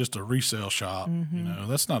 It's not just a resale shop. Mm-hmm. You know,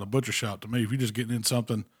 that's not a butcher shop to me. If you're just getting in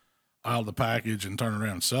something out of the package and turning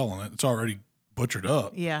around and selling it, it's already butchered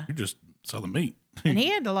up. Yeah. You're just selling meat. And he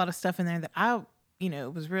had a lot of stuff in there that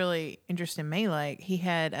was really interesting me. Like he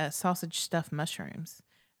had sausage stuffed mushrooms.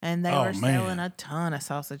 And they were selling a ton of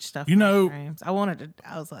sausage stuffed mushrooms. I want to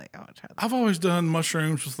try that. I've always done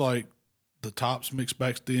mushrooms with like the tops mixed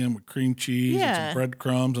back in with cream cheese and some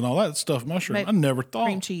breadcrumbs and all that stuffed mushroom. I never thought.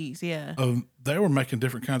 Cream cheese, yeah. They were making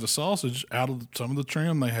different kinds of sausage out of some of the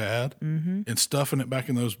trim they had and stuffing it back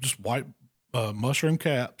in those just white mushroom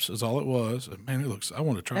caps is all it was. And man, I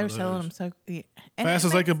want to try those. They were selling them so fast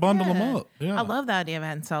as they could bundle them up. Yeah. I love the idea of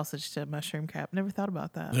adding sausage to a mushroom cap. Never thought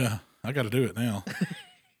about that. Yeah, I got to do it now.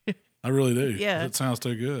 I really do. Yeah. It sounds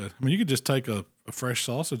too good. I mean, you could just take a fresh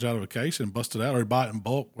sausage out of a case and bust it out, or buy it in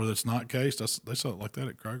bulk where it's not cased. They sell it like that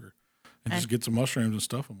at Kroger. And just get some mushrooms and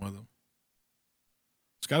stuff them with them.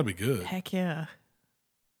 It's got to be good. Heck yeah.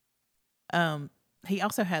 He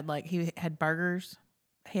also had burgers.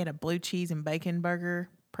 He had a blue cheese and bacon burger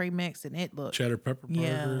pre-mixed, and it looked cheddar pepper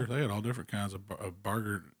burger. They had all different kinds of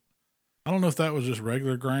burger. I don't know if that was just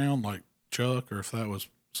regular ground like chuck, or if that was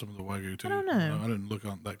some of the Wagyu too. I don't know. I didn't look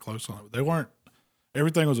on that close on it. They weren't.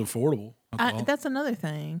 Everything was affordable. That's another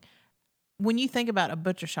thing. When you think about a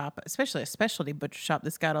butcher shop, especially a specialty butcher shop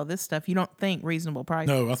that's got all this stuff, you don't think reasonable price.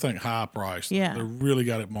 No, I think high price. Yeah, they really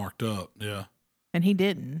got it marked up. Yeah, and he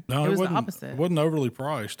didn't. No, it was the opposite. It wasn't overly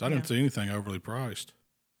priced. I didn't see anything overly priced.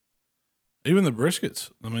 Even the briskets.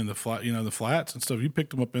 I mean, the flats and stuff. You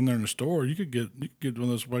picked them up in there in the store. You could get one of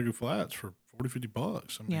those Wagyu flats for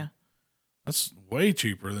 $40-50. I mean, yeah. That's way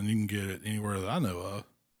cheaper than you can get it anywhere that I know of.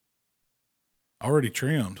 Already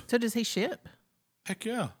trimmed. So does he ship? Heck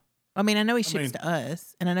yeah. I mean, I know he ships to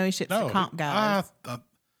us, and I know he ships to comp guys. I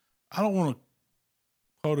don't want to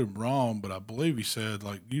quote him wrong, but I believe he said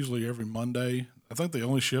like usually every Monday. I think they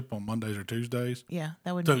only ship on Mondays or Tuesdays. Yeah,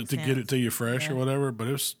 that would to get it to you fresh or whatever. But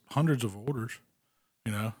it was hundreds of orders.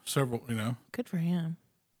 Several. Good for him.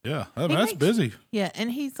 Yeah, that's busy. Yeah, and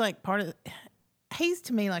he's like part of. He's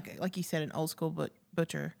to me like you said, an old school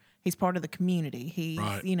butcher. He's part of the community. He's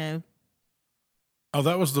right. Oh,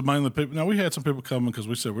 that was the mainly people. Now we had some people coming because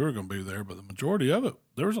we said we were going to be there, but the majority of it,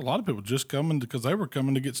 there was a lot of people just coming because they were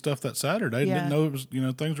coming to get stuff that Saturday and didn't know it was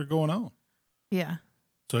things were going on. Yeah.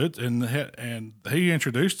 So and he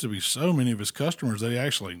introduced to me so many of his customers that he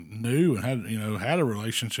actually knew and had a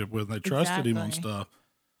relationship with, and they trusted him on stuff,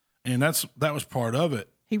 and that was part of it.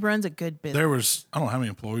 He runs a good business. I don't know how many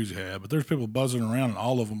employees he had, but there's people buzzing around, and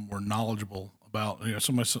all of them were knowledgeable about,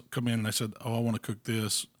 somebody come in and they said, "Oh, I want to cook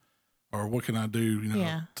this," or "What can I do?"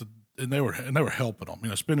 And they were helping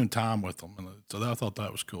them, spending time with them, and so I thought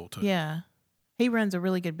that was cool too. Yeah, he runs a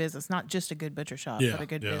really good business, not just a good butcher shop, but a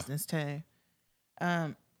good business too.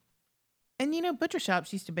 And butcher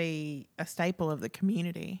shops used to be a staple of the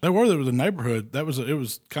community. There was a neighborhood. It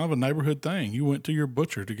was kind of a neighborhood thing. You went to your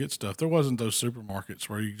butcher to get stuff. There wasn't those supermarkets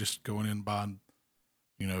where you just going in and buying,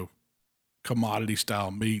 commodity style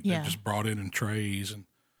meat that just brought in trays. And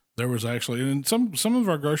there was actually, and some of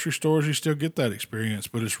our grocery stores, you still get that experience,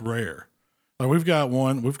 but it's rare. Like we've got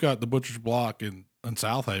the Butcher's Block in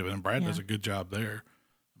South Haven, and Brad does a good job there.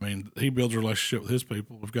 I mean, he builds a relationship with his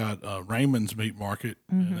people. We've got Raymond's Meat Market,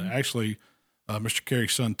 and actually, Mr.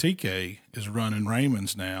 Carey's son TK is running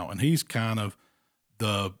Raymond's now, and he's kind of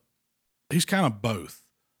both.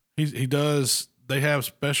 He does. They have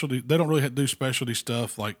specialty. They don't really do specialty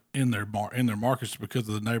stuff like in their markets because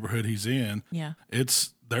of the neighborhood he's in. Yeah,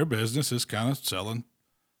 it's their business is kind of selling,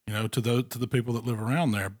 to the people that live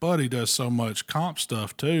around there. But he does so much comp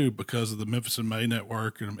stuff too because of the Memphis and May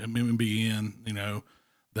network and MBN.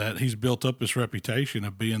 That he's built up this reputation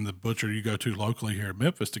of being the butcher you go to locally here in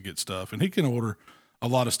Memphis to get stuff. And he can order a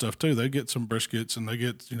lot of stuff too. They get some briskets and they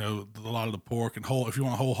get, a lot of the pork and if you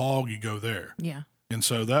want a whole hog, you go there. Yeah. And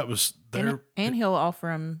so that was there. And he'll offer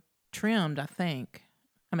them trimmed, I think.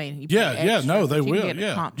 I mean, they will.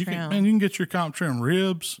 You can get your comp trim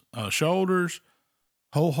ribs, shoulders,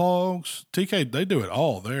 whole hogs. TK, they do it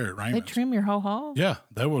all there at Raymond's. They trim your whole hog? Yeah.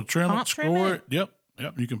 They will trim it, score it. Yep.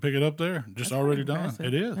 Yep, you can pick it up there. That's already done. Impressive.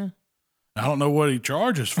 It is. Yeah. I don't know what he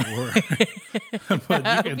charges for it. But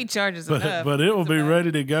I hope he charges enough. But it will be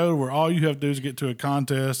ready to go where all you have to do is get to a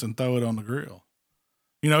contest and throw it on the grill.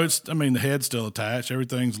 The head's still attached.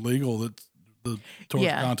 Everything's legal towards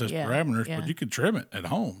contest parameters, but you can trim it at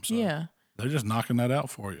home. So they're just knocking that out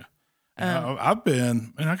for you. I got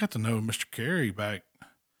to know Mr. Carey back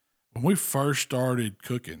when we first started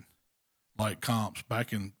cooking like comps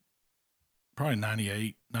back in probably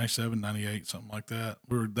 98, 97, 98, something like that.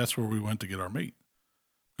 That's where we went to get our meat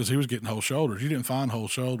because he was getting whole shoulders. You didn't find whole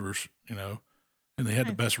shoulders, and they had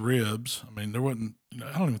the best ribs. I mean, there wasn't,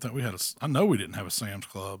 I don't even think I know we didn't have a Sam's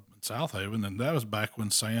Club in South Haven. And that was back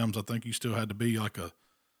when Sam's, I think you still had to be like a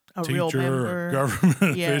teacher or government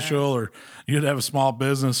official, or you'd have a small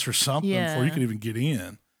business or something before you could even get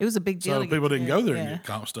in. It was a big deal. So people didn't go there and get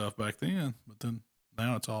comp stuff back then, but then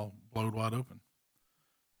now it's all blowed wide open.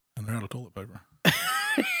 And they're out of toilet paper.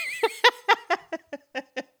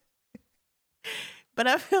 But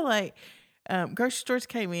I feel like grocery stores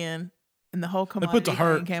came in and the whole commodity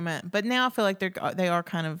thing came in. But now I feel like they are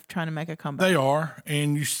kind of trying to make a comeback. They are,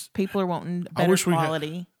 and people are wanting better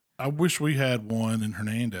quality. I wish we had one in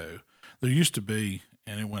Hernando. There used to be,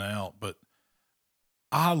 and it went out. But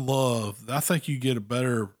I think you get a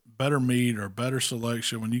better meat or better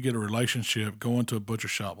selection when you get a relationship going to a butcher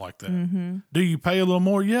shop like that. Mm-hmm. Do you pay a little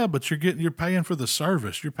more? Yeah, but you're paying for the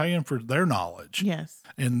service. You're paying for their knowledge. Yes.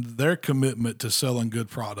 And their commitment to selling good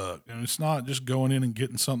product. And it's not just going in and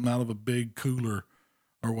getting something out of a big cooler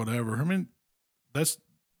or whatever. I mean,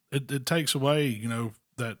 it takes away,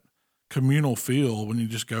 that communal feel when you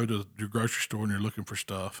just go to your grocery store and you're looking for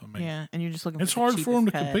stuff. I mean, and you're just looking. It's hard for them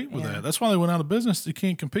to compete with that. That's why they went out of business. They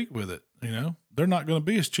can't compete with it. They're not going to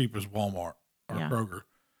be as cheap as Walmart or Kroger.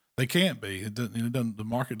 They can't be. The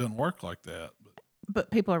market doesn't work like that. But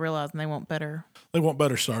people are realizing they want better. They want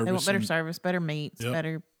better service. They want better service, better meats,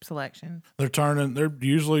 better selection. They're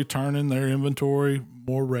usually turning their inventory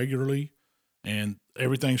more regularly, and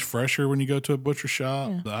everything's fresher when you go to a butcher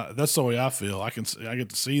shop. Yeah. That's the way I feel. I get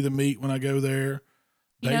to see the meat when I go there.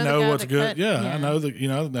 They know what's good. I know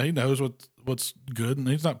that he knows what's good, and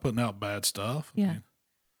he's not putting out bad stuff. Yeah.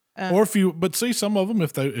 But see some of them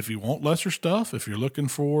if you want lesser stuff, if you're looking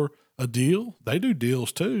for a deal, they do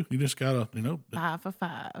deals too. You just gotta 5 for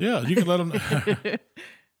 $5. Yeah, you can let them.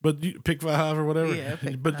 But you pick 5 or whatever. Yeah,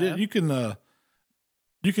 but 5. You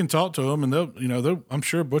can talk to them, and they'll I'm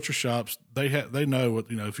sure butcher shops they know what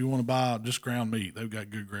if you want to buy just ground meat, they've got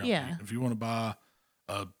good ground meat. If you want to buy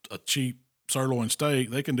a cheap sirloin steak,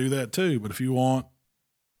 they can do that too. But if you want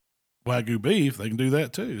Wagyu beef, they can do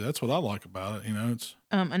that too. That's what I like about it. It's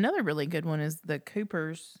another really good one is the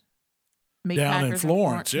Cooper's meat down packers in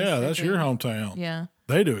Florence. Yeah, that's your hometown. Yeah,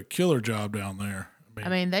 they do a killer job down there. I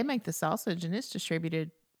mean, they make the sausage and it's distributed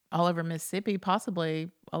all over Mississippi, possibly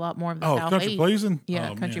a lot more of the Southeast. Country Pleasing?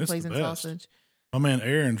 Yeah, Country Pleasing sausage. My man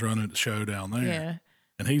Aaron's running the show down there. Yeah.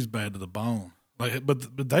 And he's bad to the bone. Like,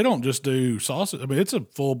 but they don't just do sausage. I mean, it's a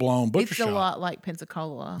full blown butcher shop. It's a lot like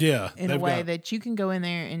Pensacola. Yeah, in a way that you can go in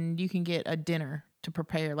there and you can get a dinner to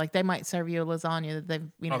prepare. Like they might serve you a lasagna that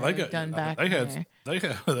they've done back.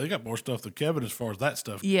 They got more stuff than Kevin as far as that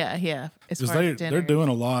stuff. Yeah. Because they're doing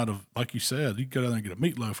a lot of, like you said, you go down there and get a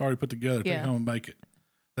meatloaf already put together, take it home and make it.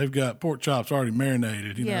 They've got pork chops already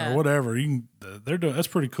marinated, or whatever. They're doing. That's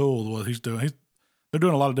pretty cool what he's doing. They're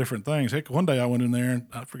doing a lot of different things. Heck, one day I went in there and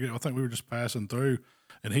I think we were just passing through,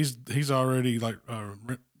 and he's already like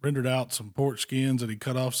rendered out some pork skins that he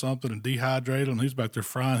cut off something and dehydrated them. He's back there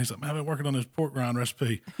frying. He's like, man, I've been working on this pork rind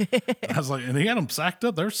recipe. I was like, and he had them sacked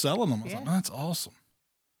up. They're selling them. I was like, man, that's awesome.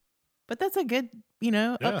 But that's a good,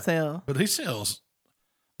 upsell. But they sell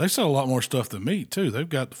a lot more stuff than meat too. They've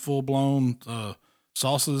got the full blown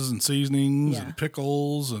sauces and seasonings and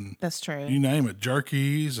pickles and that's true. You name it,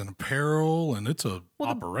 jerkies and apparel, and it's a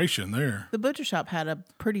operation there. The butcher shop had a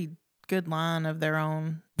pretty good line of their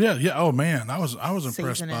own. Yeah. Oh man, I was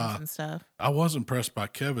impressed by and stuff. I was impressed by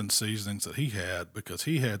Kevin's seasonings that he had because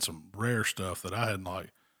he had some rare stuff that I hadn't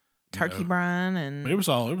like turkey brine and it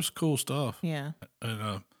was cool stuff. Yeah, and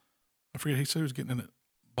I forget he said he was getting it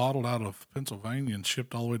bottled out of Pennsylvania and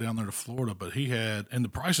shipped all the way down there to Florida, but he had, and the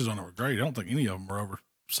prices on it were great. I don't think any of them were over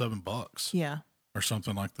 $7. Yeah. Or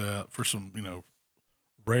something like that for some,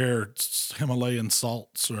 rare Himalayan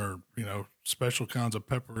salts or, special kinds of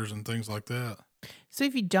peppers and things like that. So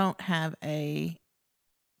if you don't have a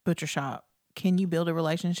butcher shop, can you build a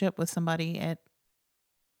relationship with somebody at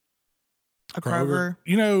a Kroger?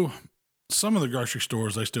 Some of the grocery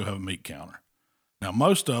stores, they still have a meat counter. Now,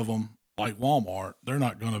 most of them, like Walmart, you're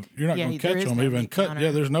not going to catch them even cut. Counter.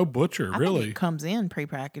 Yeah, there's no butcher really. Think it comes in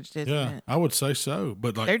prepackaged, isn't it? I would say so.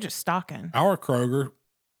 But like they're just stocking. Our Kroger,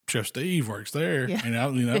 Chef Steve works there, and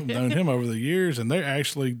I've known him over the years, and they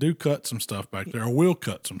actually do cut some stuff back there, or will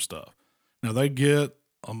cut some stuff. Now they get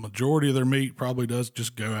a majority of their meat probably does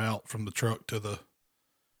just go out from the truck to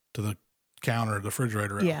the counter, the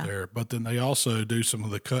refrigerator out there. But then they also do some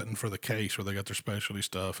of the cutting for the case where they got their specialty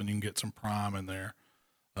stuff, and you can get some prime in there.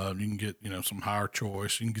 You can get, some higher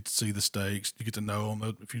choice. You can get to see the steaks. You get to know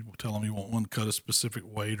them. If you tell them you want one cut a specific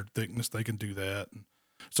weight or thickness, they can do that. And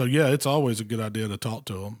so, it's always a good idea to talk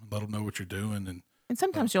to them, let them know what you're doing. And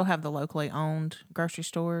sometimes you'll have the locally owned grocery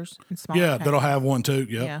stores and small. Yeah, that'll have one too.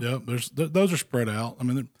 Yep. Those are spread out. I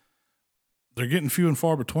mean, they're getting few and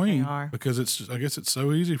far between because I guess it's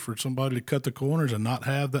so easy for somebody to cut the corners and not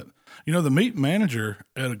have that. The meat manager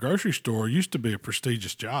at a grocery store used to be a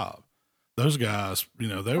prestigious job. Those guys,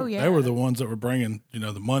 they were the ones that were bringing,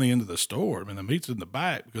 the money into the store. I mean, the meat's in the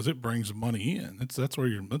back because it brings the money in. That's where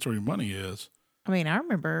your money is. I mean, I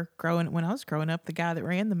remember when I was growing up, the guy that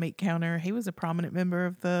ran the meat counter, he was a prominent member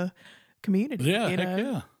of the community. Yeah, heck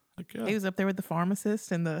yeah. He was up there with the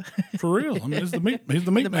pharmacist and the for real. I mean, he's the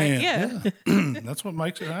meat man. Yeah. That's what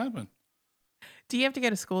makes it happen. Do you have to go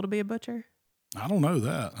to school to be a butcher? I don't know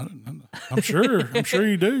that. I'm sure. I'm sure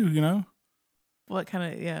you do. What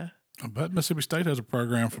kind of I bet Mississippi State has a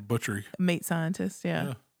program for butchery. Meat scientist,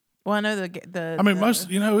 yeah. Well, I know most,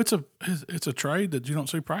 it's a trade that you don't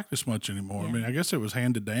see practice much anymore. Yeah. I mean, I guess it was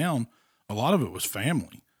handed down. A lot of it was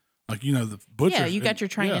family. Like, the butcher. Yeah, you got your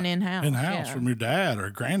training in-house. From your dad or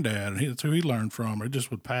granddad, and that's who he learned from. Or it just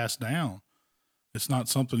would pass down. It's not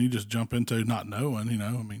something you just jump into not knowing,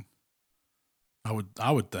 I mean, I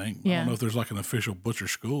would think. Yeah. I don't know if there's like an official butcher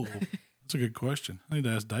school. That's a good question. I need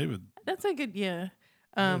to ask David. That's a good,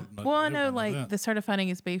 well, I know the certified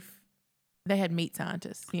Angus beef, they had meat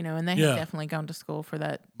scientists, and they had definitely gone to school for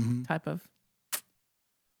that type of.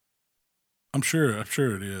 I'm sure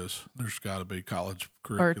it is. There's got to be college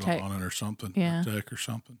curriculum on it or something, or tech or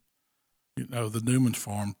something. The Newman's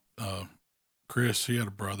farm, Chris, he had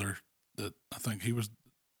a brother that I think he was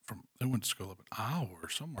they went to school up in Iowa or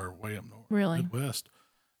somewhere way up north, really Midwest.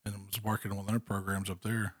 And was working on one of their programs up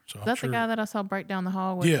there. So that's the guy that I saw break down the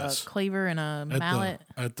hall with a cleaver and a mallet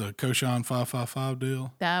at the Koshan 555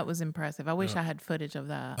 deal. That was impressive. I wish I had footage of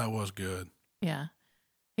that. That was good. Yeah,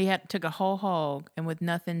 he took a whole hog and with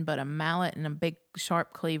nothing but a mallet and a big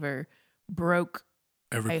sharp cleaver broke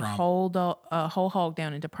a whole hog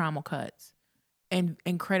down into primal cuts, and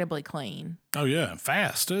incredibly clean. Oh yeah, and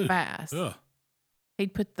fast too. Fast. Yeah.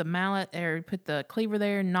 He'd put the cleaver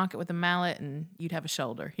there, knock it with the mallet, and you'd have a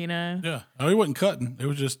shoulder, Yeah. Oh, he wasn't cutting. It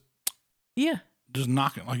was just just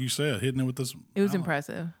knocking, like you said, hitting it with this. It was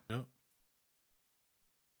impressive. Yep.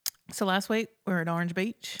 So last week we were at Orange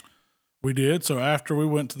Beach. We did. So after we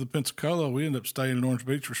went to the Pensacola, we ended up staying in Orange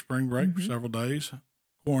Beach for spring break for several days,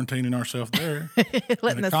 quarantining ourselves there,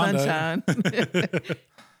 letting the sun shine,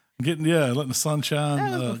 letting the sunshine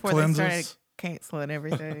that was before cleanse they started us. canceling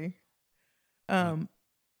everything. And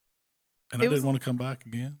I didn't want to come back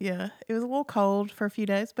again. Yeah, it was a little cold for a few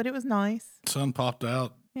days, but it was nice. Sun popped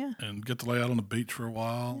out. Yeah. And get to lay out on the beach for a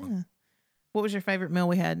while. Yeah. What was your favorite meal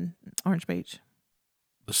we had in Orange Beach?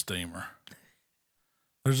 The steamer.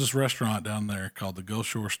 There's this restaurant down there called the Gulf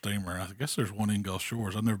Shore Steamer. I guess there's one in Gulf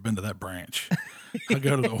Shores. I've never been to that branch. I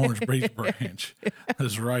go to the Orange Beach branch.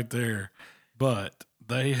 It's right there. But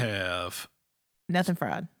they have nothing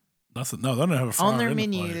fried. Nothing. No, they don't have a fryer on their in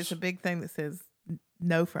menu. The there's a big thing that says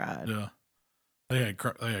no fried. Yeah. They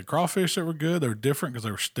had crawfish that were good. They were different because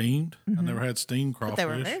they were steamed. I never had steamed crawfish. But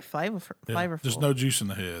they were very flavorful. Just no juice in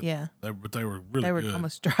the head. Yeah. But they were really good. They were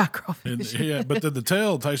almost dry crawfish. And, but the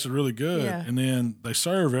tail tasted really good. Yeah. And then they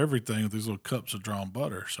serve everything with these little cups of drawn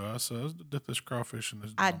butter. So I said, let's dip this crawfish in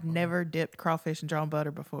this. I'd never dipped crawfish in drawn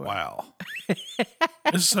butter before. Wow.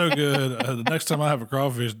 It's so good. The next time I have a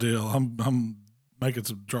crawfish deal, I'm making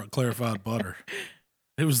some clarified butter.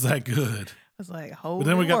 It was that good. I was like, holy But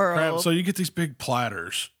then we got world. the crab. So you get these big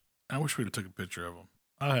platters. I wish we'd have taken a picture of them.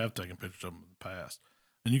 I have taken pictures of them in the past.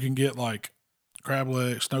 And you can get like crab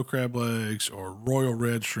legs, snow crab legs, or royal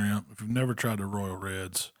red shrimp. If you've never tried the royal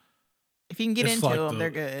reds, if you can get into them,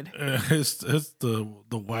 they're good. It's the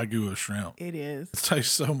Wagyu of shrimp. It is. It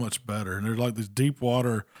tastes so much better. And they're like these deep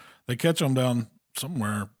water. They catch them down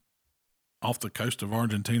somewhere off the coast of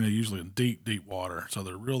Argentina, usually in deep, deep water. So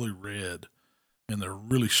they're really red and they're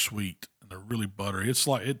really sweet. They're really buttery. It's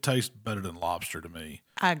like it tastes better than lobster to me.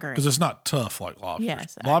 I agree because it's not tough like lobster.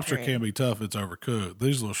 Yes, lobster can be tough. It's overcooked.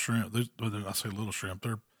 These little shrimp. I say little shrimp.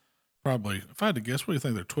 They're probably, if I had to guess, what do you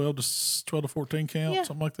think? They're 12 to 14 count,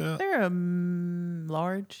 something like that. They're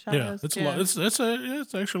large size. Yeah,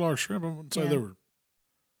 it's extra large shrimp. I wouldn't say they were.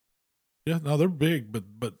 Yeah, no, they're big,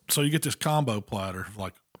 but so you get this combo platter of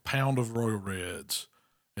like a pound of royal reds,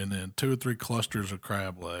 and then 2 or 3 clusters of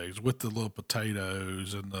crab legs with the little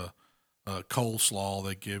potatoes and the coleslaw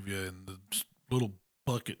they give you, and the little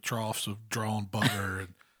bucket troughs of drawn butter, and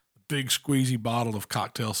the big squeezy bottle of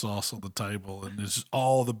cocktail sauce on the table, and this is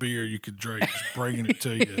all the beer you could drink, just bringing it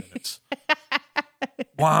to you. And it's,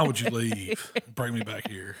 why would you leave and bring me back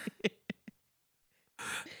here?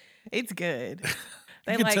 It's good.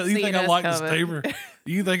 You think I like the steamer?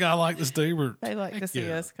 You think I like the steamer? They like to see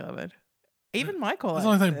us coming. Even Michael. The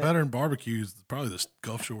only thing better than barbecue is probably the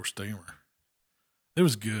Gulf Shore steamer. It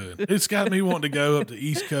was good. It's got me wanting to go up to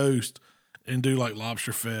East Coast and do like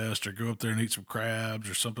Lobster Fest or go up there and eat some crabs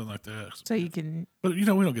or something like that. So you can. But we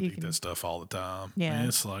don't get to eat that stuff all the time. Yeah. And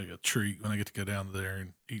it's like a treat when I get to go down there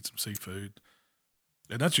and eat some seafood.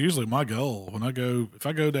 And that's usually my goal when if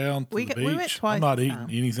I go down to the beach, I'm not eating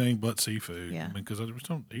anything but seafood. Yeah. Because I just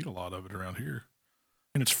don't eat a lot of it around here.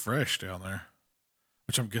 And it's fresh down there,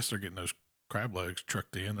 which I guess they're getting those crab legs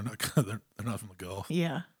trucked in. They're not from the Gulf.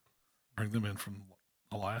 Yeah. Bring them in from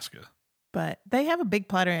Alaska. But they have a big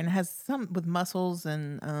platter and it has some with mussels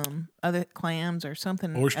and other clams or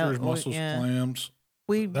something. Oysters, mussels, clams.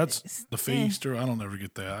 That's the feast, or I don't ever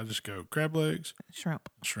get that. I just go crab legs, shrimp,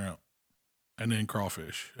 and then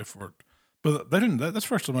crawfish. But they didn't. That's the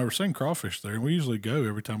first time I've ever seen crawfish there. And we usually go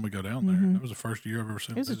every time we go down there. That was the first year I've ever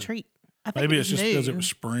seen. It was a treat. I think maybe it's just because it was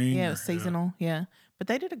spring. Yeah, it was seasonal. Yeah, but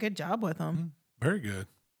they did a good job with them. Very good.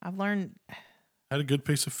 I've learned. Had a good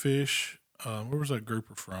piece of fish. Where was that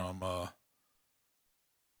grouper from?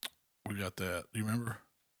 We got that. Do you remember?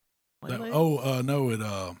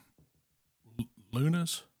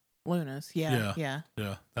 Luna's. Luna's, yeah.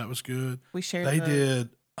 That was good. We shared. They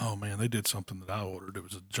did something that I ordered. It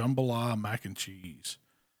was a jambalaya mac and cheese,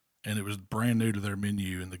 and it was brand new to their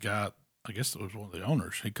menu. And the guy, I guess it was one of the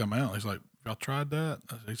owners, he come out. He's like, "Y'all tried that?"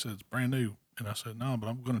 He said, "It's brand new." And I said, "No, but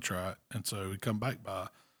I'm going to try it." And so he come back by.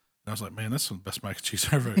 And I was like, "Man, that's some of the best mac and cheese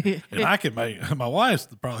ever." And I can make, my wife's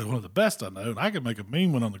probably one of the best I know, and I can make a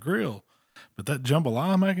mean one on the grill. But that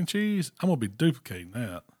jambalaya mac and cheese, I'm going to be duplicating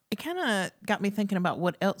that. It kind of got me thinking about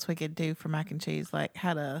what else we could do for mac and cheese, like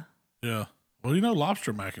how to. Yeah. Well,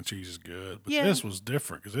 lobster mac and cheese is good, but this was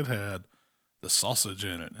different because it had the sausage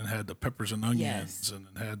in it and had the peppers and onions and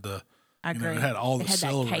it had the. I agree. It had all the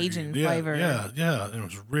celery. That Cajun flavor. Yeah. And it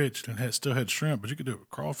was rich and still had shrimp, but you could do it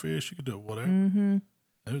with crawfish. You could do it with whatever. Mm-hmm.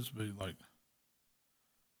 It would be like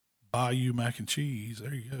Bayou mac and cheese.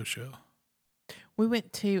 There you go, Shell. We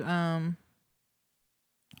went to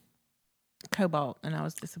Cobalt, and I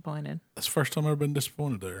was disappointed. That's the first time I've ever been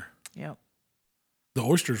disappointed there. Yep. The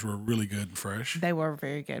oysters were really good and fresh. They were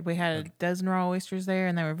very good. We had a dozen raw oysters there,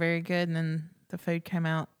 and they were very good. And then the food came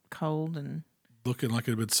out cold and looking like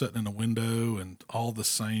it had been sitting in a window and all the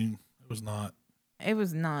same. It was not. It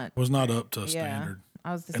was not. Was not up to standard.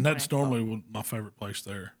 I was and that's normally my favorite place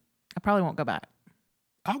there. I probably won't go back.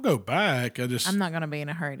 I'll go back. I'm not going to be in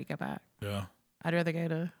a hurry to go back. Yeah. I'd rather go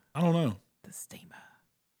to. I don't know. The steamer.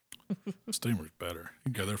 Steamer's better.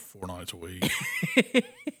 You can go there 4 nights a week.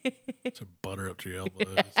 To butter up to your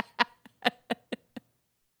elbows.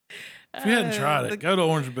 If you hadn't tried it, go to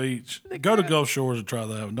Orange Beach. Go to Gulf Shores and try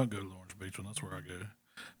that one. Don't go to the Orange Beach one. That's where I go.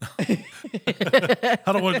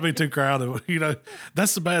 I don't want it to be too crowded. You know,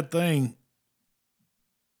 that's the bad thing.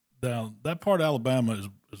 Down that part of Alabama is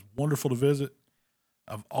wonderful to visit.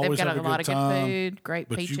 I've always had a good time. Good food, great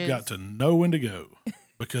but peaches. You've got to know when to go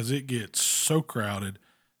because it gets so crowded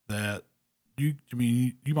that you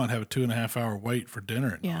might have a 2.5 hour wait for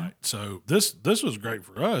dinner at night. So this was great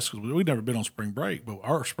for us because we'd never been on spring break, but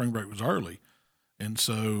our spring break was early, and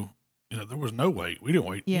so there was no wait. We didn't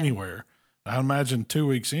wait anywhere. I imagine 2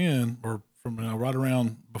 weeks in, or from right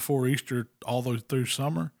around before Easter all the way through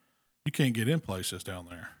summer, you can't get in places down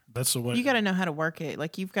there. That's the way. You got to know how to work it.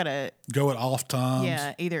 Like you've got to go at off times.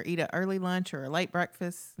 Yeah, either eat an early lunch or a late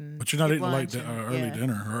breakfast. But you're not eating a late early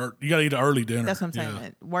dinner, or you got to eat an early dinner. That's what I'm saying.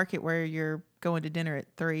 Yeah. Work it where you're going to dinner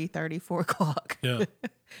at 3:30, 4 o'clock. Yeah,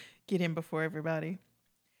 get in before everybody.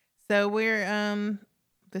 So we're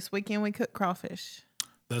this weekend we cook crawfish.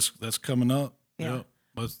 That's coming up. Yeah. Yep.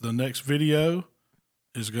 But the next video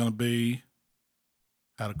is going to be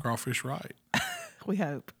how to crawfish right. We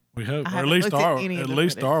hope. We hope, or at least our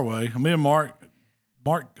way. Me and Mark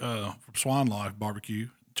from Swine Life Barbecue,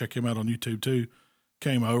 check him out on YouTube too,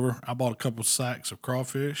 came over. I bought a couple sacks of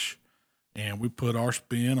crawfish, and we put our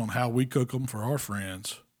spin on how we cook them for our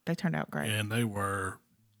friends. They turned out great, and they were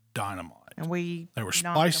dynamite. And they were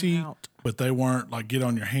spicy, but they weren't like get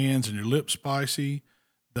on your hands and your lips spicy.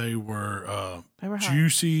 They were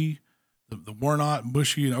juicy. They were not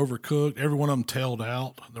mushy and overcooked. Every one of them tailed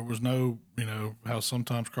out. There was no, how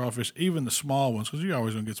sometimes crawfish, even the small ones, because you're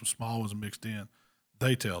always going to get some small ones mixed in,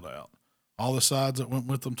 they tailed out. All the sides that went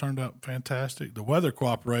with them turned out fantastic. The weather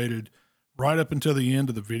cooperated right up until the end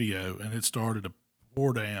of the video, and it started to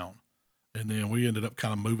pour down. And then we ended up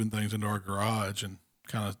kind of moving things into our garage and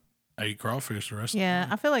kind of ate crawfish the rest of the night.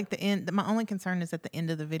 I feel like my only concern is at the end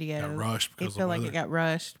of the video. Got rushed because it felt like it got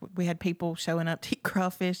rushed. We had people showing up to eat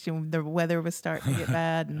crawfish, and the weather was starting to get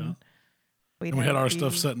bad. And we had our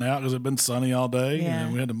stuff sitting out because it had been sunny all day,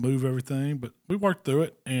 and we had to move everything. But we worked through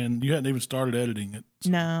it, and you hadn't even started editing it. So.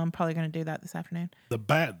 No, I'm probably going to do that this afternoon.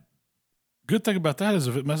 Good thing about that is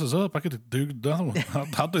if it messes up, I could do another one.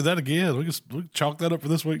 I'll do that again. We can chalk that up for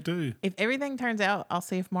this week too. If everything turns out, I'll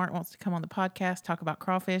see if Mark wants to come on the podcast, talk about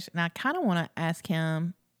crawfish. And I kind of want to ask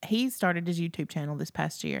him. He started his YouTube channel this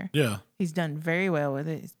past year. Yeah. He's done very well with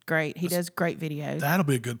it. It's great. He does great videos. That'll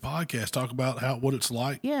be a good podcast. Talk about what it's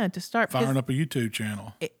like. Yeah, to start. Firing up a YouTube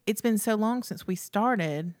channel. It's been so long since we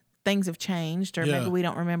started. Things have changed, or maybe we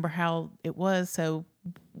don't remember how it was. So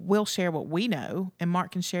we'll share what we know, and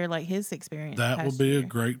Mark can share like his experience. That will be a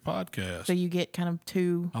great podcast. So you get kind of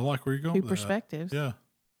two. I like where you're going. Two perspectives. Yeah.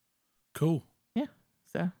 Cool. Yeah.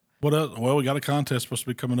 So. What else? Well, we got a contest supposed to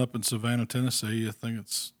be coming up in Savannah, Tennessee. I think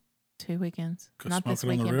it's 2 weekends. Not this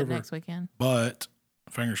weekend, but next weekend. But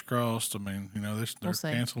fingers crossed. I mean, they're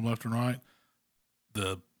canceling left and right.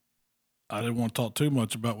 I didn't want to talk too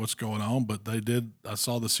much about what's going on, but they did. I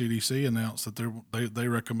saw the CDC announce that they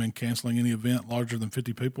recommend canceling any event larger than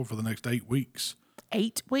 50 people for the next 8 weeks.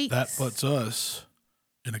 8 weeks? That puts us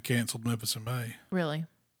in a canceled Memphis in May. Really?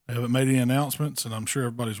 They haven't made any announcements, and I'm sure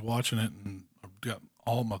everybody's watching it, and I've got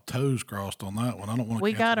all my toes crossed on that one. I don't want to.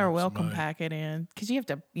 We got our welcome packet in because you have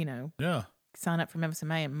to, yeah, sign up for Memphis in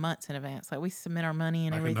May months in advance. Like we submit our money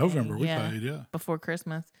and everything. In November, we paid, before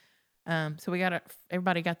Christmas. So we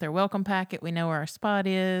everybody got their welcome packet. We know where our spot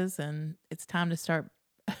is, and it's time to start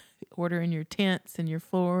ordering your tents and your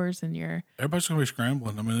floors and your. Everybody's going to be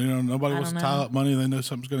scrambling. I mean, nobody wants to tie up money. They know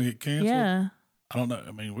something's going to get canceled. Yeah. I don't know.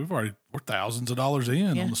 I mean, we're thousands of dollars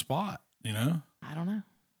in on the spot. I don't know.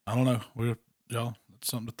 Y'all, that's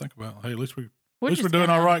something to think about. Hey, at least we're doing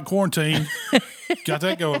all right in quarantine. Got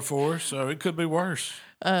that going for us, so it could be worse.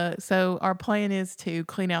 So our plan is to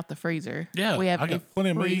clean out the freezer. Yeah, we have I got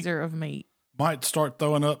plenty freezer of meat. Might start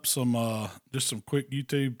throwing up some just some quick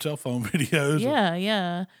YouTube cell phone videos.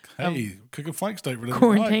 Yeah. Hey, cooking flank steak for the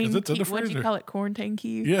quarantine. Night, it's in the freezer. What do you call it? Quarantine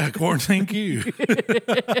Q. Yeah, quarantine Q.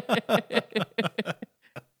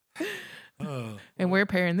 And we're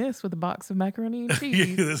pairing this with a box of macaroni and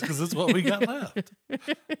cheese. Yeah, because that's what we got left.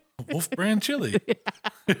 Wolf brand chili.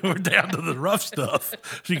 We're down to the rough stuff.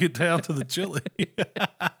 You get down to the chili.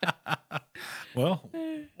 Well,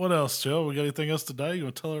 what else, Jill? We got anything else today? You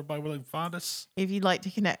want to tell everybody where they can find us? If you'd like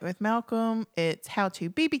to connect with Malcolm, it's How to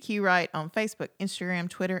BBQ Right on Facebook, Instagram,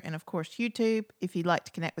 Twitter, and of course YouTube. If you'd like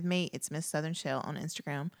to connect with me, it's Miss Southern Shell on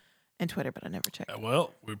Instagram and Twitter, but I never check.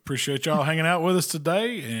 Well, we appreciate y'all hanging out with us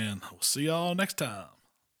today, and we'll see y'all next time.